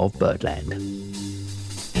version of Birdland.